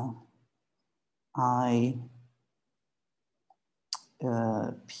some I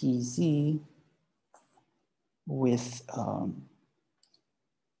PZ with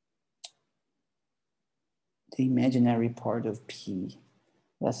the imaginary part of P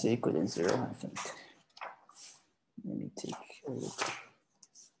less or equal than 0, I think. Let me take a look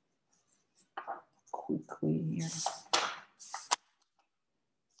quickly here.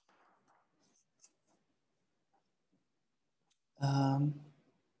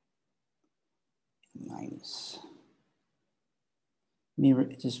 Minus.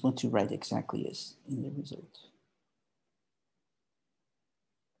 I just want to write exactly as in the result.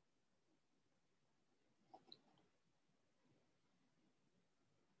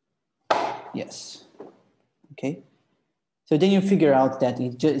 Yes. Okay. So then you figure out that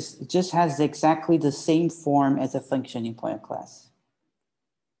it just has exactly the same form as a function in point class.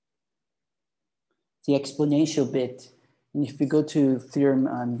 The exponential bit, and if we go to theorem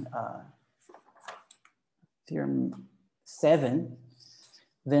on theorem 7,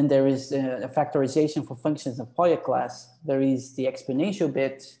 then there is a factorization for functions of Fourier class. There is the exponential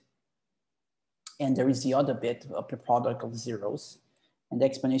bit, and there is the other bit of the product of zeros. And the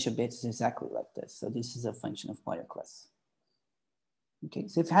exponential bit is exactly like this. So this is a function of Fourier class. Okay,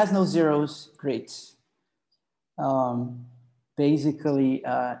 so if it has no zeros, great. Basically,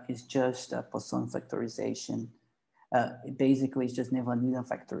 it's just a Poisson factorization. Basically, it's just Nevanina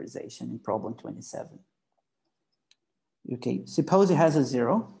factorization in problem 27. Okay, suppose it has a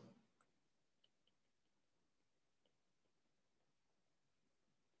 0.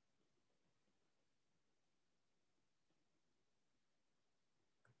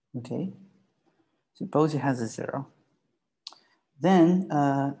 Okay, suppose it has a 0. Then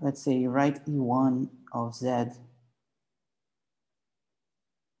let's say you write E1 of Z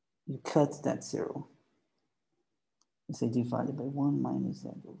you cut that 0. You say divided by 1 minus z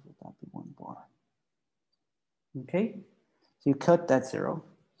over W1 bar. Okay, so you cut that 0.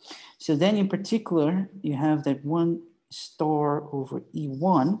 So then in particular, you have that 1 star over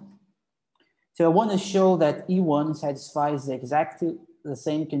E1. So I want to show that E1 satisfies exactly the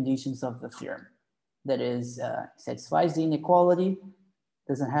same conditions of the theorem. That is, satisfies the inequality,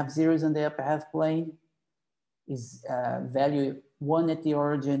 doesn't have zeros on the upper half plane, is value 1 at the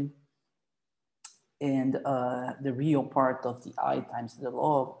origin, and the real part of the I times the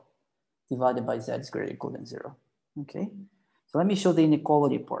log divided by z is greater or equal than 0. Okay, so let me show the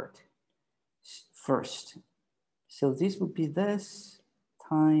inequality part first. So this would be this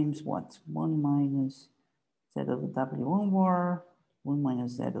times what? 1 minus z over W1 bar, 1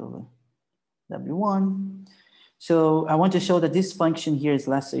 minus z over W1. So I want to show that this function here is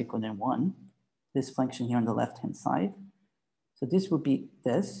less or equal than 1. This function here on the left-hand side. So this would be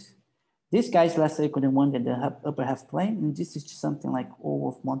this. This guy is less or equal than 1 than the upper half plane. And this is just something like O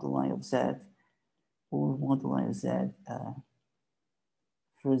of moduli of z, O of moduli of z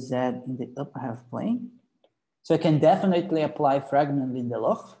for z in the upper half plane. So I can definitely apply fragment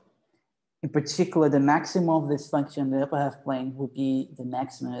Lindelof. In particular, the maximum of this function in the upper half plane would be the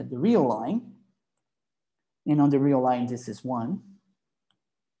maximum at the real line. And on the real line, this is 1.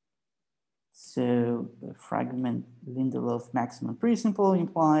 So the fragment Lindelof maximum principle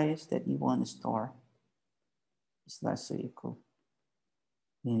implies that E1 star is less or equal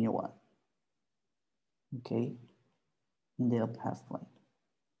than E1. Okay, in the upper half plane.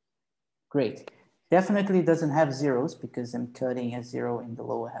 Great. Definitely doesn't have zeros because I'm cutting a 0 in the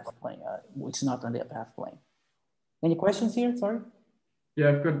lower half plane, which is not on the upper half plane. Any questions here? Sorry. Yeah,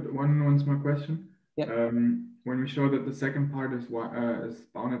 I've got one small question. Yep. When we show that the second part is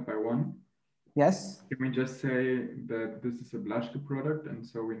bounded by 1, yes. Can we just say that this is a Blaschke product, and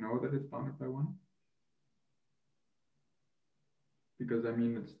so we know that it's bounded by 1? Because I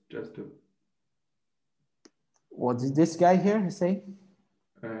mean, it's just a. What did this guy here say?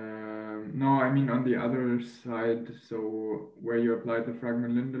 No, I mean on the other side, so where you apply the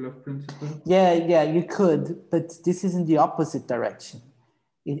fragment Lindelof principle. Yeah, you could, but this is in the opposite direction.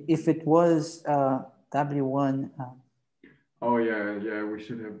 If it was W1. Oh yeah, we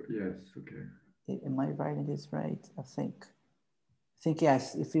should have, yes, okay. Am I writing this right? I think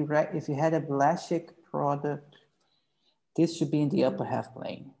yes. If you had a Blaschke product, this should be in the upper half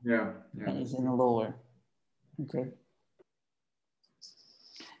plane. Yeah. And it's in the lower. Okay.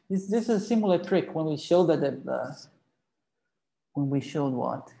 This is a similar trick when we showed that when we showed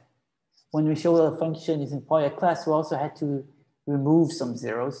what? When we showed a function is in Fourier class, we also had to remove some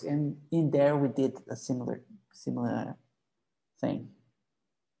zeros, and in there we did a similar thing.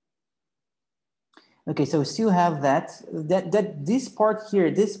 Okay, so we still have that this part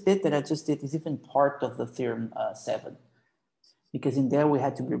here, this bit that I just did is even part of the theorem 7, because in there we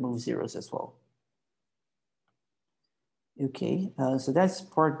had to remove zeros as well. Okay, so that's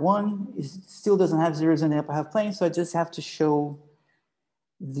part 1. It still doesn't have zeros in the upper half plane, so I just have to show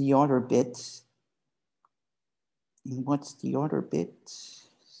the other bit. And what's the other bit?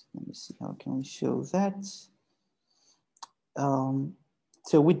 Let me see, how can we show that?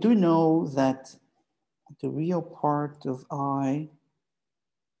 So we do know that the real part of I,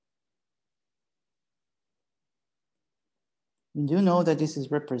 we do know that this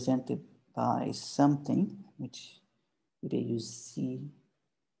is represented by something, which they use C,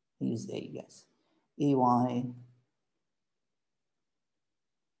 they use A, yes. AY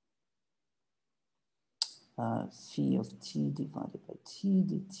phi of t divided by t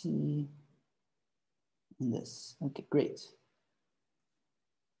dt, and this. Okay, great.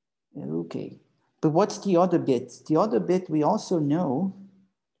 Okay, but what's the other bit? The other bit, we also know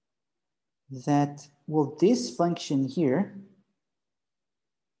that, well, this function here,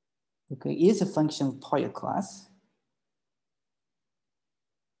 okay, is a function of Fourier class,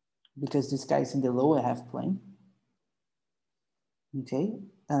 because this guy is in the lower half plane. Okay,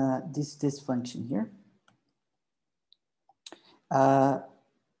 this function here.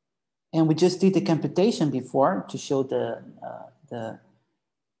 And we just did the computation before to show the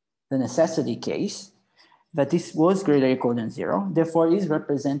necessity case that this was greater or equal than 0. Therefore, is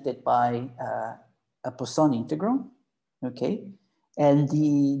represented by a Poisson integral. Okay, and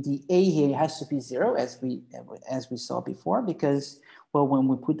the a here has to be 0 as we saw before, because, well, when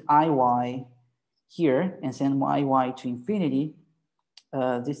we put iy here and send iy to infinity,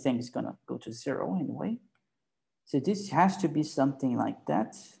 this thing is gonna go to 0 anyway. So this has to be something like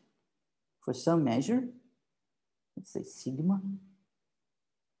that for some measure. Let's say sigma.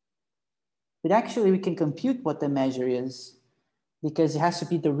 But actually we can compute what the measure is because it has to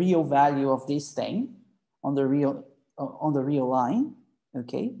be the real value of this thing on the real line,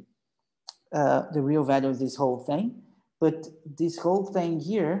 okay? The real value of this whole thing. But this whole thing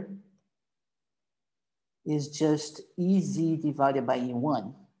here is just EZ divided by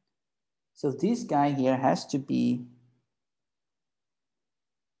E1. So this guy here has to be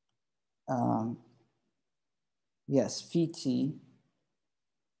yes, phi t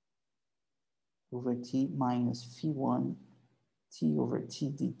over t minus phi1 t over t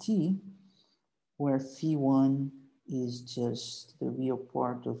dt, where phi1 is just the real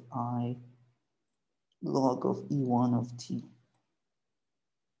part of I log of E1 of t.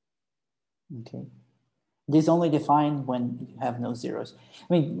 Okay. This is only defined when you have no zeros.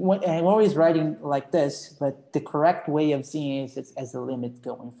 I mean, I'm always writing like this, but the correct way of seeing it is as a limit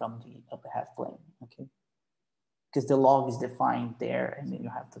going from the upper half plane, okay? Because the log is defined there, and then you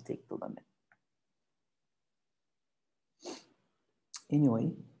have to take the limit.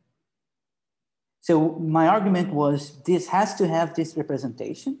 Anyway, so my argument was this has to have this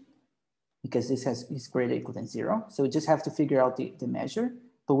representation because this is greater or equal than 0. So we just have to figure out the measure,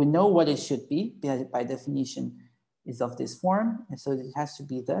 but we know what it should be by definition is of this form. And so it has to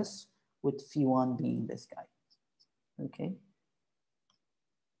be this with phi1 being this guy, okay?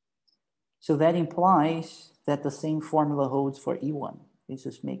 So that implies that the same formula holds for E1. Let's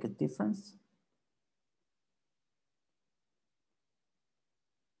just make a difference.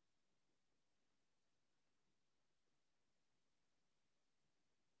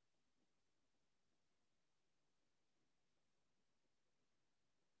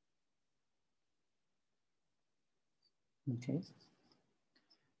 Okay,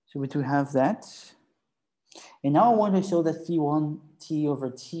 so we do have that. And now I want to show that phi1 t over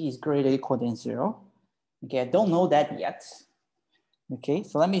t is greater or equal than 0. Okay, I don't know that yet. Okay,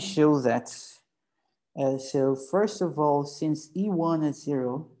 so let me show that. So first of all, since E1 at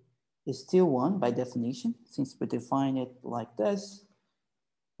 0 is still 1 by definition, since we define it like this,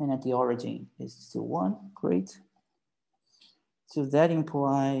 and at the origin is still 1, great. So that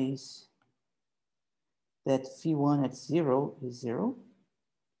implies that phi1 at 0 is 0.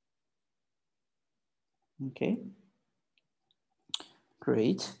 Okay,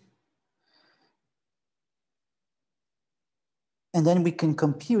 great. And then we can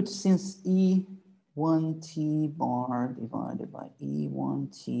compute, since E1t bar divided by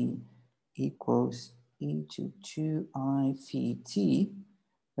E1t equals e to 2I phi t.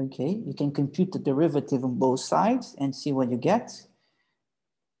 Okay, you can compute the derivative on both sides and see what you get.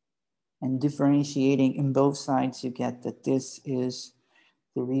 And differentiating in both sides, you get that this is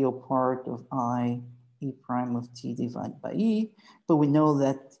the real part of I e prime of t divided by e. But we know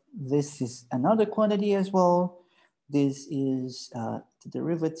that this is another quantity as well. This is the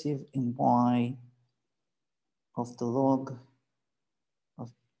derivative in y of the log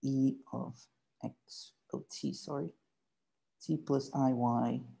of e of x, oh t, sorry, t plus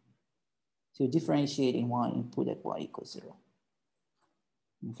iy. So differentiating y and put at y equals 0.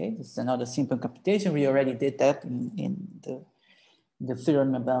 Okay, this is another simple computation. We already did that in the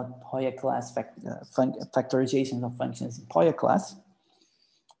theorem about Hoya class factorization of functions in Hoya class.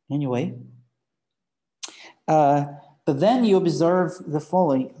 Anyway, but then you observe the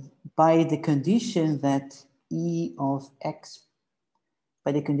following: by the condition that e of x,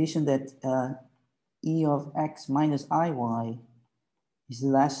 by the condition that e of x minus iy is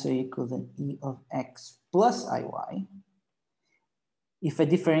less or equal than e of x plus iy, if I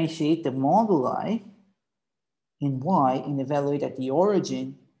differentiate the moduli in y and evaluate at the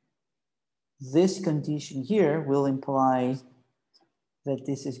origin, this condition here will imply that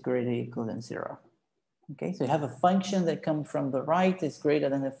this is greater or equal than 0. Okay, so you have a function that comes from the right is greater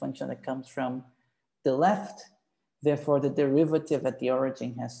than a function that comes from the left. Therefore, the derivative at the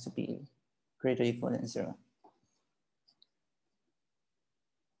origin has to be greater or equal than 0.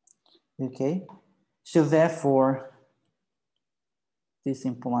 Okay, so therefore, this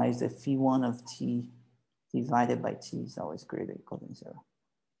implies that phi1 of t divided by t is always greater or equal than 0.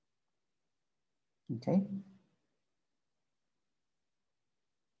 Okay,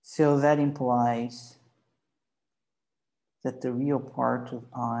 so that implies that the real part of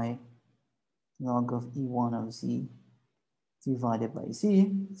I log of E1 of z divided by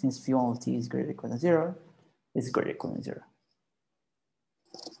z, since phi1 of t is greater or equal than 0, is greater or equal than 0.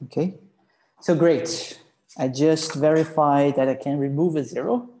 Okay, so great. I just verified that I can remove a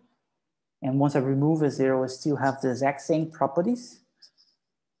 0. And once I remove a 0, I still have the exact same properties.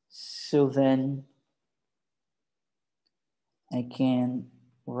 So then I can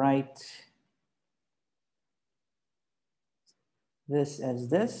write this as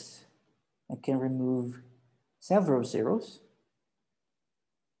this. I can remove several zeros.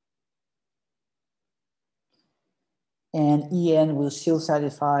 and En will still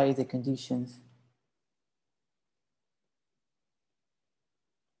satisfy the conditions.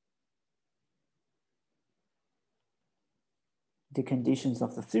 The conditions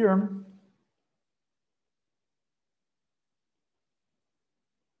of the theorem.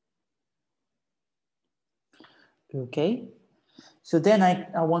 Okay, so then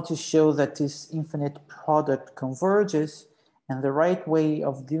I want to show that this infinite product converges, and the right way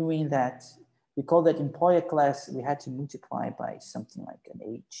of doing that, we call that in Poya class, we had to multiply by something like an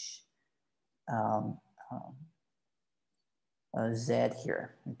H Z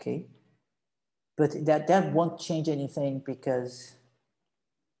here, okay? But that won't change anything, because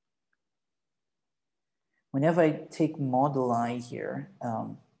whenever I take moduli here,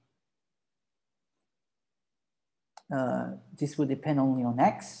 this will depend only on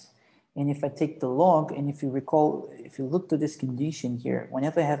X. And if I take the log, and if you recall, if you look to this condition here,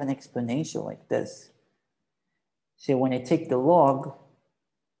 whenever I have an exponential like this, so when I take the log,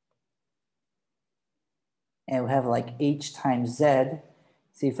 and we have like H times Z,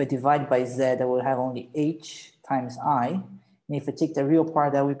 so if I divide by Z, I will have only H times I. And if I take the real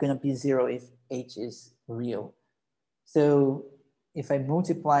part, that will gonna be 0 if H is real. So if I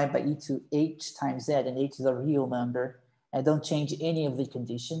multiply by e to H times Z, and H is a real number, I don't change any of the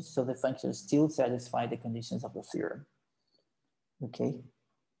conditions, so the function still satisfies the conditions of the theorem. Okay,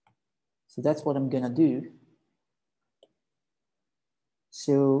 so that's what I'm gonna do.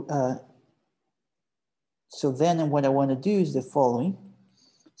 So, so then what I wanna do is the following.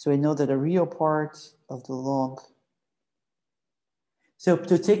 So I know that a real part of the log. So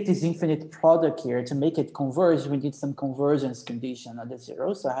to take this infinite product here, to make it converge, we need some convergence condition at the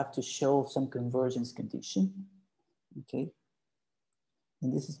 0. So I have to show some convergence condition, okay?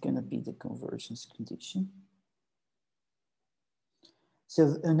 And this is gonna be the convergence condition.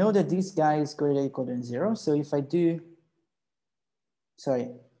 So I know that this guy is greater or equal than 0. So if I do,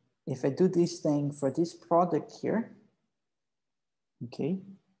 if I do this thing for this product here, okay,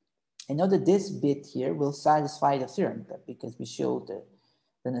 I know that this bit here will satisfy the theorem, because we showed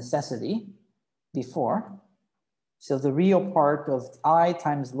the necessity before. So the real part of I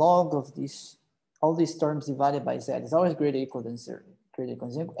times log of this, all these terms divided by Z is always greater or equal than 0, greater or equal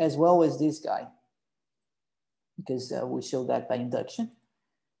than 0, as well as this guy, because we showed that by induction.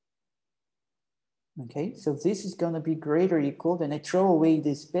 Okay, so this is going to be greater or equal, then I throw away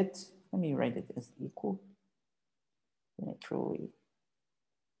this bit. Let me write it as equal. Then I throw away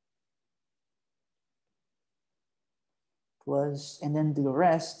plus, and then the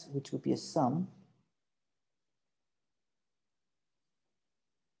rest, which would be a sum.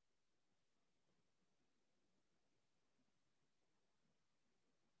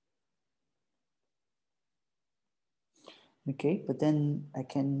 Okay, but then I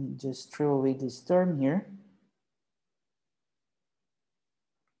can just throw away this term here,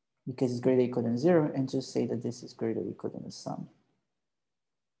 because it's greater or equal than 0, and just say that this is greater or equal than the sum.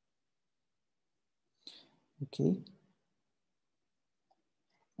 Okay.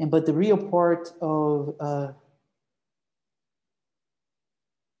 And but the real part of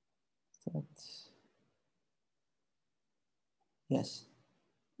yes,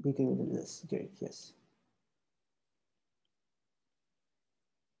 we can do this. Great, yes.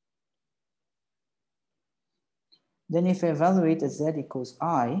 Then if I evaluate as Z equals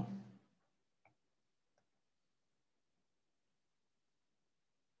I,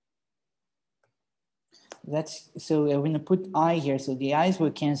 that's, so I'm going to put I here. So the I's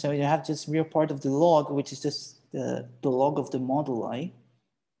will cancel. You have just real part of the log, which is just the log of the moduli.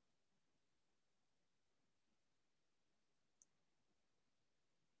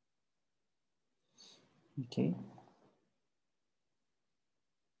 Okay.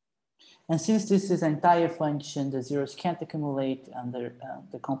 And since this is an entire function, the zeros can't accumulate under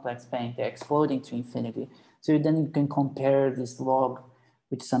the complex band, they're exploding to infinity. So then you can compare this log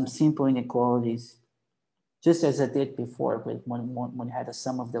with some simple inequalities, just as I did before with when I had a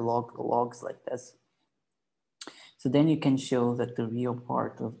sum of the logs like this. So then you can show that the real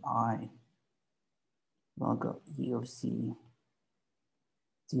part of I log of E of Z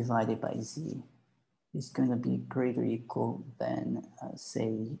divided by Z is going to be greater or equal than,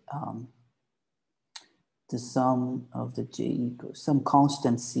 say, the sum of the J equals some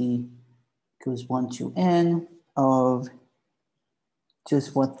constant C equals 1 to N of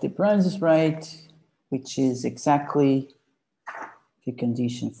just what the Branges write, which is exactly the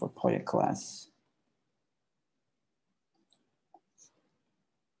condition for Poya class.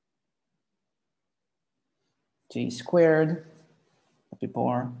 J squared, a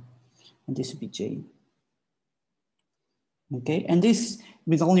bar, and this would be J. Okay, and this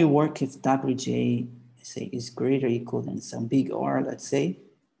will only work if Wj say is greater or equal than some big R, let's say.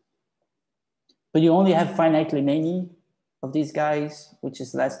 But you only have finitely many of these guys, which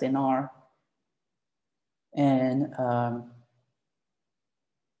is less than R. And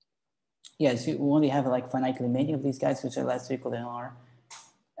yes, you only have like finitely many of these guys, which are less or equal than R.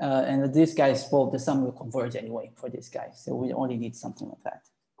 And this guy's, well, the sum will converge anyway for this guy. So we only need something like that.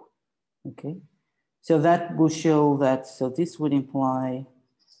 Okay. So that will show that, so this would imply,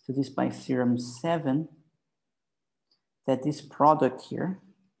 so this by theorem 7, that this product here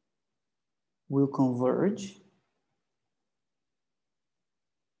will converge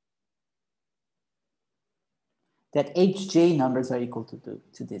that Hj numbers are equal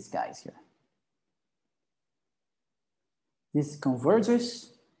to these guys here. This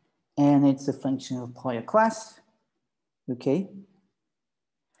converges, and it's a function of Poisson class, okay?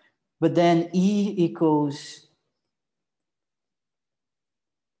 But then E equals,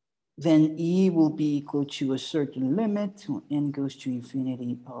 then E will be equal to a certain limit when n goes to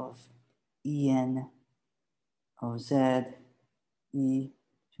infinity of En of Z, E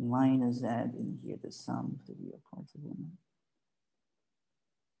to minus Z, and here the sum of the real parts of limit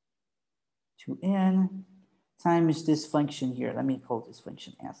to N times this function here. Let me call this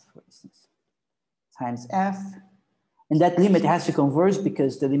function F, for instance, times F. And that limit has to converge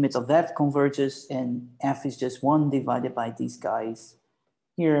because the limit of F converges and F is just 1 divided by these guys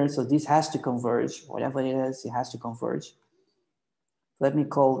here. So this has to converge, whatever it is, it has to converge. Let me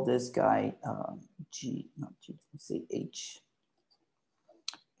call this guy G, not G, let's say H.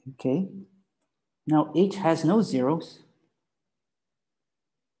 Okay. Now H has no zeros.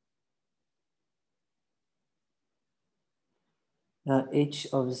 H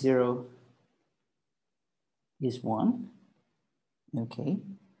of 0 is 1. Okay.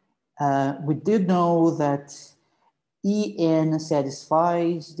 We did know that En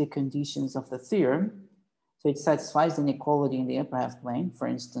satisfies the conditions of the theorem. So it satisfies the inequality in the upper half plane. For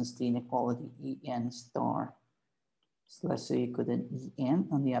instance, the inequality En star is less or equal than En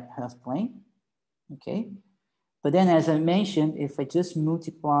on the upper half plane. Okay. But then, as I mentioned, if I just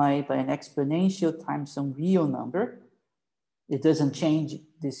multiply by an exponential times some real number, it doesn't change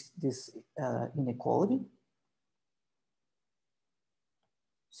this inequality.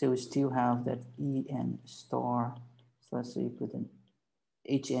 So we still have that En star is less or equal than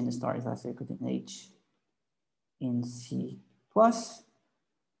Hn star is less or equal than H in C plus.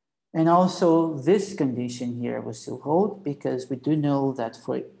 And also this condition here will still hold because we do know that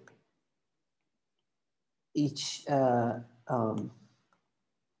for each An,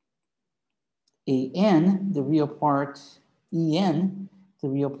 the real part, En, the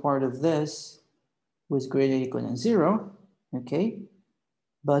real part of this was greater or equal than 0, okay?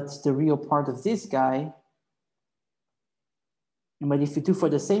 But the real part of this guy, but if you do for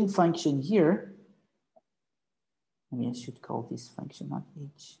the same function here, I mean, I should call this function not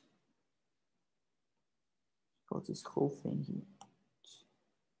H. Call this whole thing here.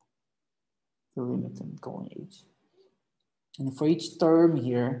 The limit I'm calling H. And for each term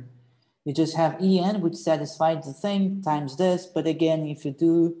here, you just have En, which satisfies the thing times this. But again, if you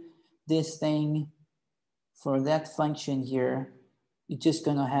do this thing for that function here, you're just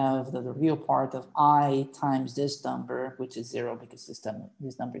gonna have the real part of I times this number, which is 0 because this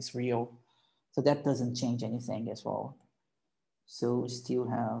number is real. So that doesn't change anything as well. So we still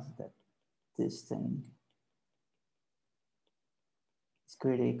have that this thing is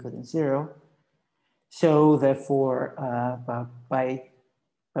greater or equal than 0. So therefore, by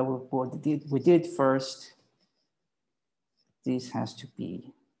what we did first, this has to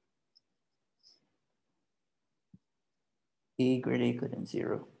be A greater or equal than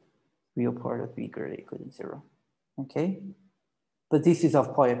 0, real part of B greater or equal than 0. Okay, but this is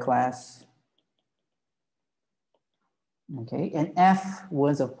of Poisson class. Okay, and F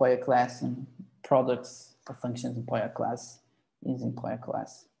was of Poisson class, and products of functions in Poisson class is in Poisson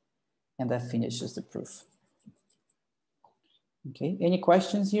class. And that finishes the proof. Okay, any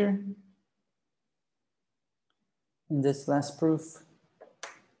questions here in this last proof?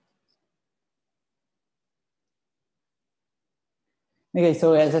 Okay,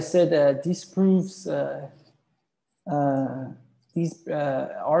 so as I said, these proofs, these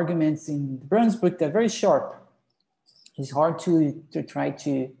arguments in the Branges book, they're very sharp. It's hard to try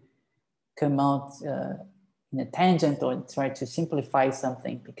to come out in a tangent or try to simplify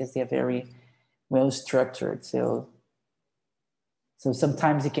something because they're very well structured. So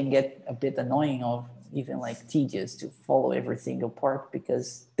sometimes it can get a bit annoying or even like tedious to follow every single part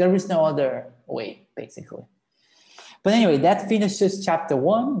because there is no other way, basically. But anyway, that finishes chapter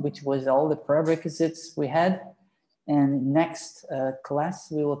 1, which was all the prerequisites we had. And next class,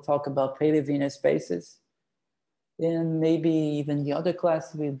 we will talk about Paley-Wiener spaces. And maybe even the other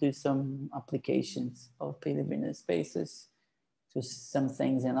class, we'll do some applications of Paley-Wiener spaces to some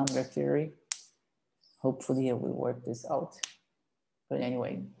things in number theory. Hopefully it will work this out. But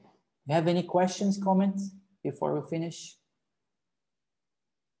anyway, you have any questions, comments before we finish?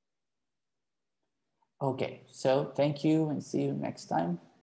 Okay, so thank you and see you next time.